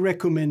generally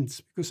recommend,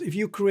 because if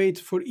you create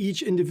for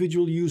each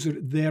individual user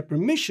their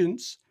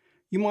permissions,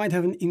 you might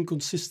have an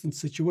inconsistent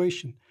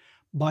situation.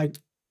 By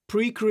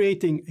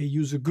pre-creating a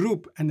user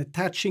group and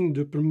attaching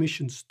the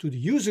permissions to the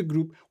user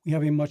group, we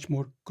have a much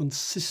more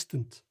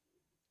consistent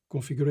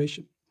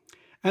configuration.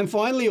 And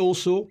finally,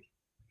 also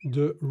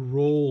the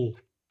role.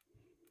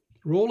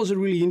 Role is a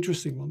really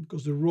interesting one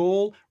because the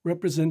role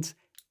represents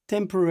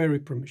temporary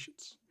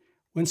permissions.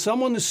 When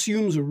someone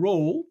assumes a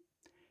role,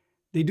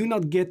 they do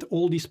not get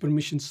all these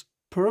permissions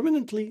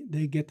permanently,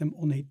 they get them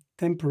on a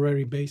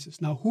temporary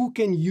basis. Now, who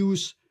can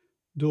use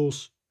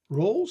those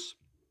roles?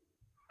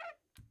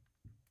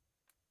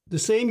 The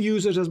same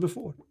users as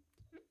before.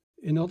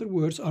 In other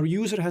words, our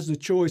user has the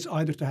choice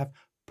either to have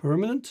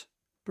permanent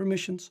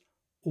permissions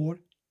or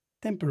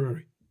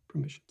temporary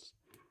permissions.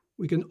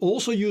 We can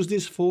also use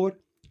this for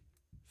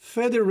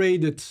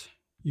federated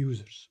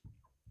users.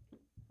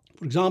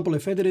 For example, a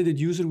federated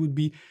user would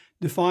be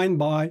defined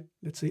by,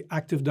 let's say,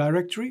 Active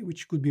Directory,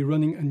 which could be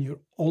running in your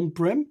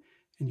on-prem,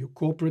 in your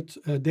corporate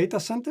data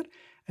center,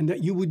 and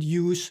that you would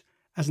use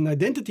as an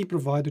identity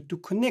provider to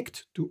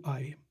connect to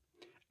IAM.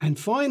 And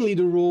finally,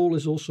 the role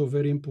is also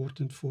very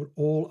important for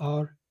all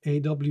our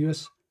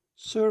AWS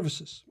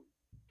services.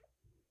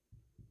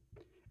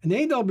 An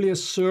AWS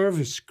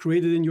service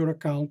created in your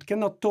account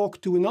cannot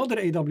talk to another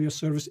AWS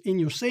service in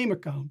your same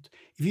account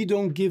if you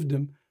don't give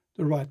them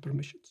the right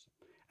permissions.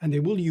 And they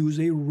will use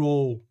a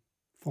role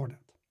for that.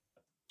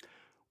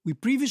 We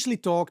previously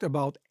talked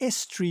about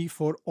S3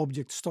 for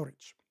object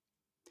storage.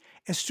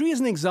 S3 is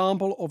an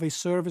example of a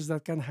service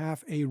that can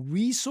have a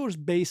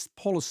resource-based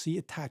policy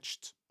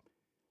attached.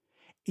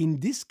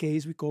 In this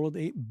case, we call it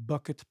a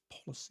bucket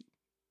policy.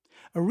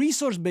 A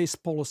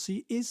resource-based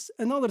policy is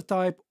another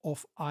type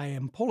of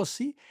IAM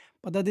policy,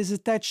 but that is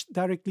attached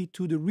directly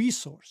to the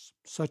resource,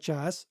 such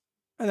as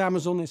an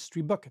Amazon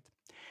S3 bucket.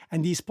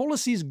 And these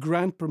policies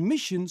grant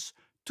permissions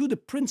to the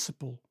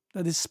principal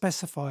that is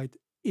specified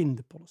in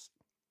the policy.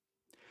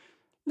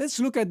 Let's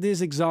look at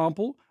this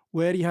example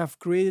where you have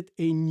created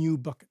a new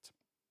bucket.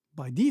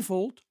 By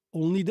default,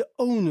 only the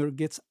owner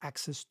gets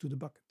access to the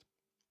bucket.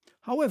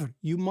 However,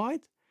 you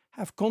might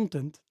have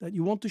content that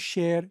you want to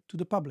share to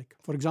the public.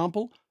 For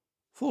example,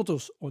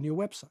 photos on your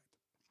website.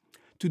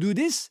 To do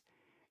this,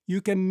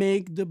 you can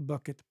make the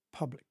bucket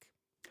public.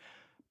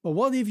 But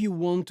what if you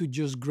want to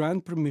just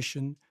grant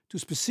permission to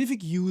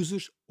specific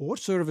users or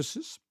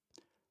services,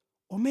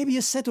 or maybe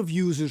a set of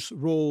users,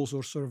 roles,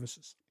 or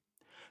services?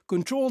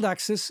 Controlled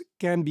access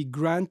can be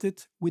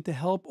granted with the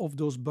help of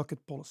those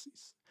bucket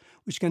policies,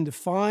 which can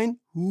define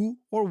who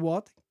or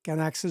what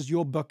can access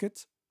your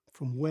bucket,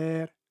 from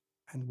where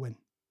and when.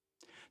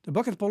 The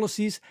bucket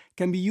policies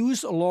can be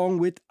used along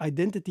with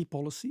identity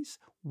policies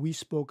we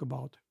spoke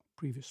about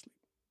previously.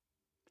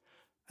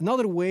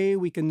 Another way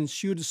we can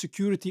ensure the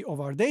security of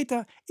our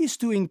data is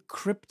to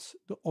encrypt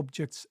the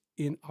objects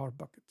in our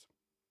bucket.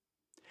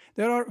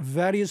 There are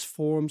various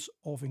forms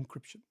of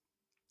encryption.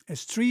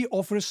 S3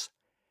 offers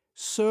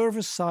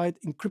server-side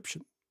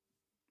encryption,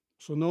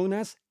 so known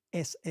as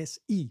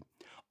SSE,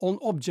 on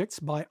objects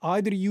by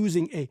either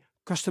using a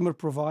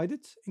customer-provided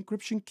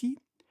encryption key,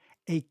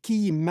 a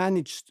key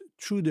managed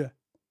through the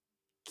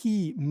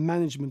Key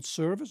Management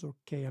Service, or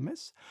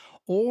KMS,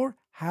 or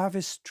have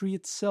S3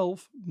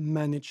 itself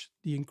manage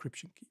the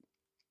encryption key.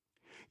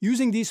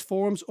 Using these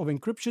forms of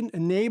encryption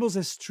enables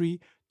S3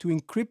 to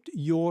encrypt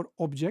your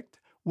object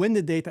when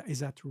the data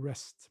is at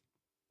rest.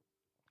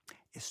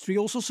 S3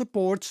 also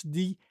supports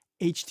the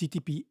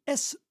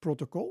HTTPS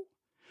protocol,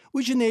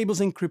 which enables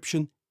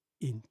encryption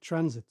in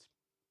transit.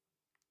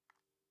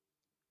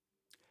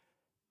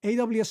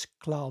 AWS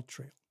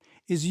CloudTrail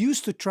is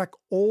used to track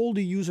all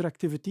the user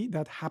activity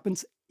that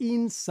happens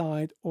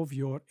inside of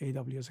your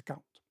AWS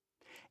account.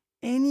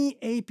 Any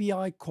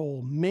API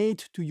call made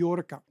to your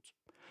account,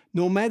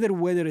 no matter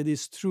whether it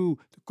is through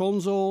the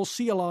console,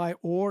 CLI,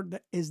 or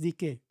the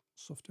SDK,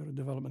 Software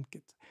Development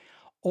Kit,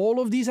 all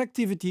of these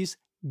activities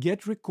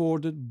get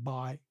recorded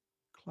by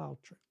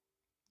CloudTrail.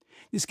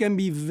 This can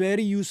be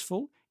very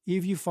useful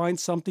if you find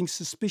something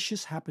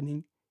suspicious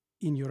happening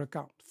in your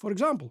account. For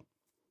example,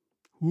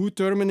 who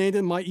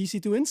terminated my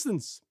EC2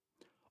 instance?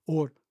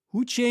 Or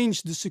who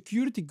changed the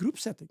security group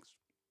settings,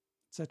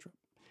 etc.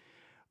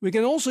 We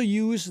can also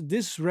use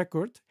this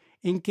record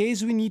in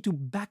case we need to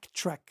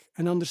backtrack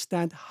and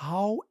understand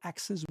how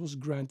access was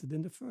granted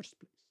in the first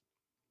place.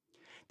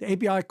 The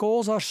API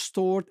calls are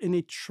stored in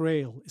a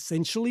trail,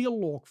 essentially a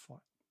log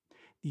file.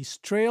 These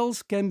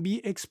trails can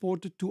be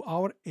exported to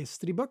our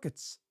S3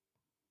 buckets,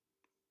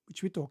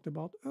 which we talked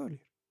about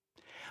earlier.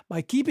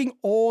 By keeping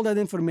all that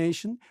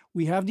information,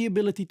 we have the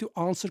ability to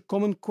answer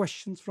common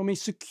questions from a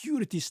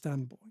security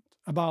standpoint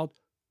about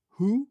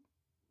who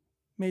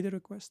made a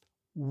request,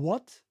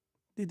 what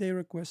did they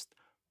request,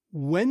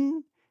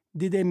 when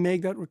did they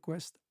make that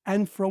request,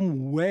 and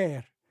from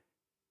where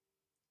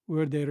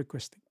were they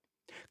requesting.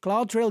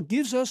 CloudTrail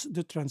gives us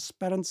the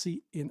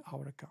transparency in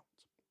our account.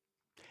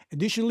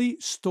 Additionally,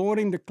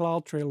 storing the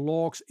CloudTrail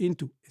logs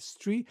into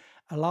S3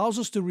 allows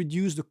us to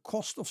reduce the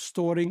cost of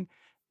storing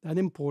that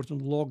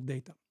important log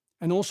data,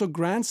 and also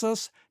grants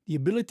us the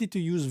ability to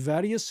use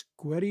various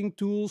querying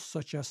tools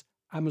such as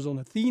Amazon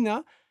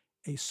Athena,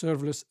 a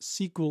serverless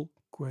SQL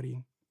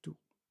querying tool.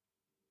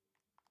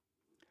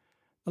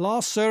 The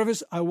last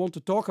service I want to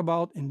talk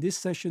about in this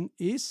session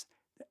is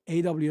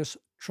the AWS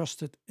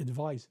Trusted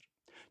Advisor.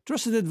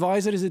 Trusted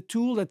Advisor is a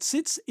tool that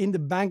sits in the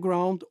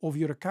background of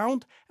your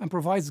account and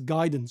provides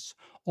guidance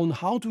on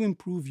how to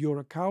improve your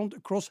account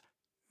across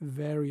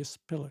various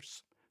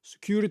pillars: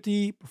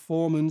 security,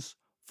 performance,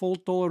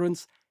 fault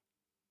tolerance,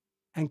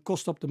 and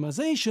cost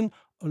optimization,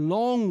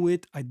 along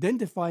with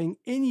identifying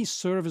any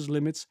service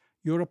limits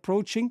you're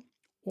approaching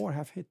or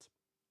have hit.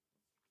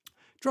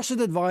 Trusted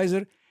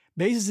Advisor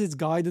bases its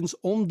guidance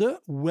on the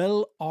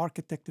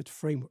Well-Architected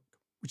Framework,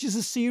 which is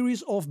a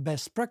series of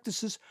best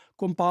practices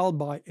compiled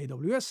by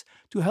AWS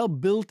to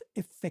help build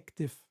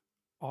effective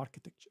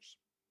architectures.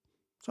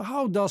 So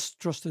how does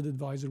Trusted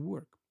Advisor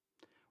work?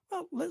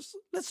 Well,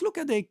 let's look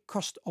at a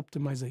cost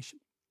optimization.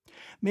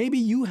 Maybe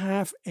you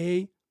have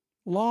a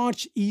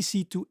large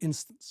EC2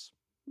 instance,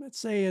 let's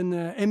say an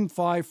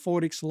M5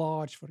 4X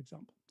large, for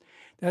example,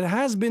 that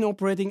has been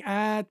operating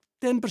at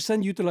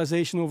 10%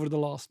 utilization over the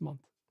last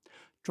month.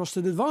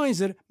 Trusted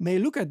Advisor may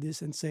look at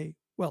this and say,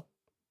 well,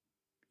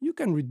 you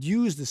can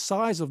reduce the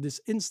size of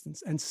this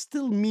instance and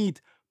still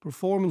meet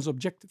performance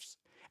objectives,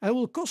 and it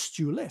will cost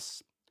you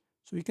less,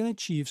 so you can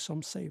achieve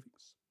some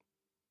savings.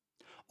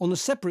 On a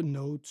separate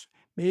note,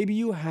 maybe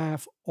you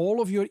have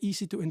all of your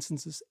EC2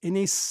 instances in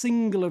a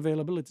single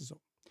availability zone.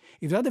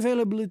 If that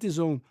availability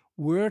zone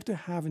were to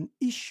have an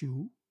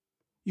issue,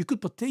 you could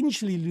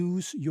potentially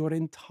lose your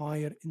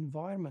entire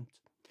environment.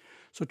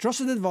 So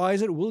Trusted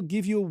Advisor will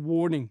give you a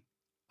warning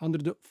under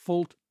the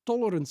fault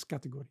tolerance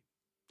category,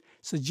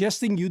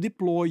 suggesting you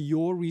deploy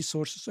your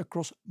resources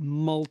across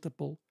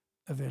multiple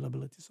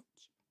availability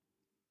zones.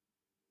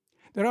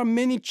 There are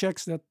many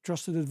checks that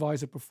Trusted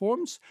Advisor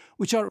performs,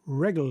 which are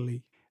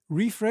regularly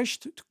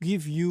refreshed to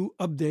give you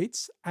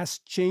updates as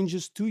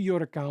changes to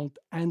your account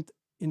and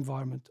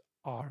environment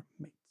are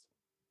made.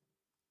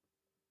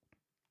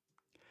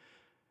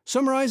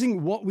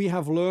 Summarizing what we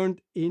have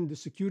learned in the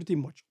security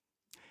module.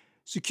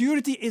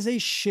 Security is a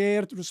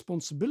shared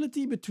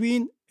responsibility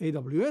between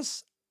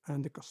AWS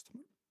and the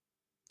customer.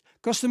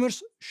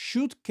 Customers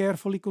should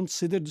carefully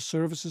consider the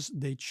services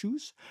they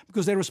choose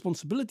because their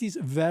responsibilities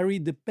vary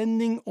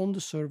depending on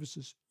the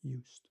services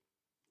used.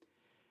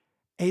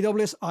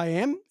 AWS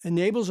IAM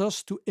enables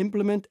us to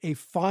implement a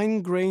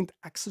fine-grained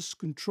access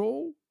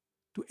control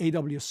to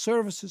AWS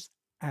services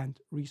and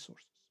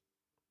resources.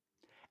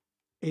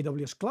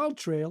 AWS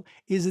CloudTrail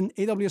is an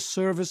AWS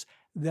service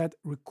that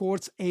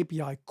records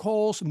API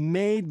calls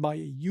made by a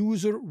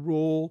user,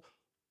 role,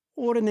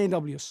 or an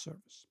AWS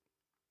service.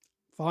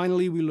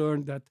 Finally, we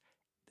learned that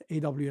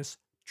the AWS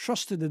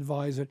Trusted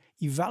Advisor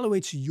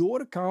evaluates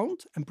your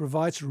account and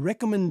provides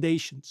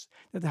recommendations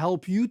that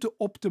help you to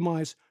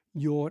optimize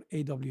your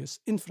AWS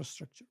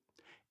infrastructure,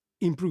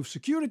 improve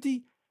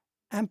security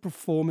and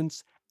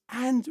performance,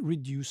 and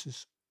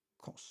reduces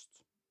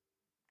costs.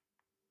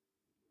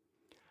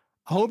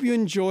 I hope you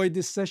enjoyed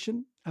this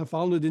session and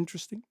found it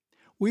interesting.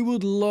 We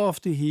would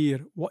love to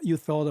hear what you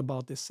thought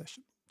about this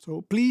session.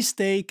 So please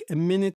take a minute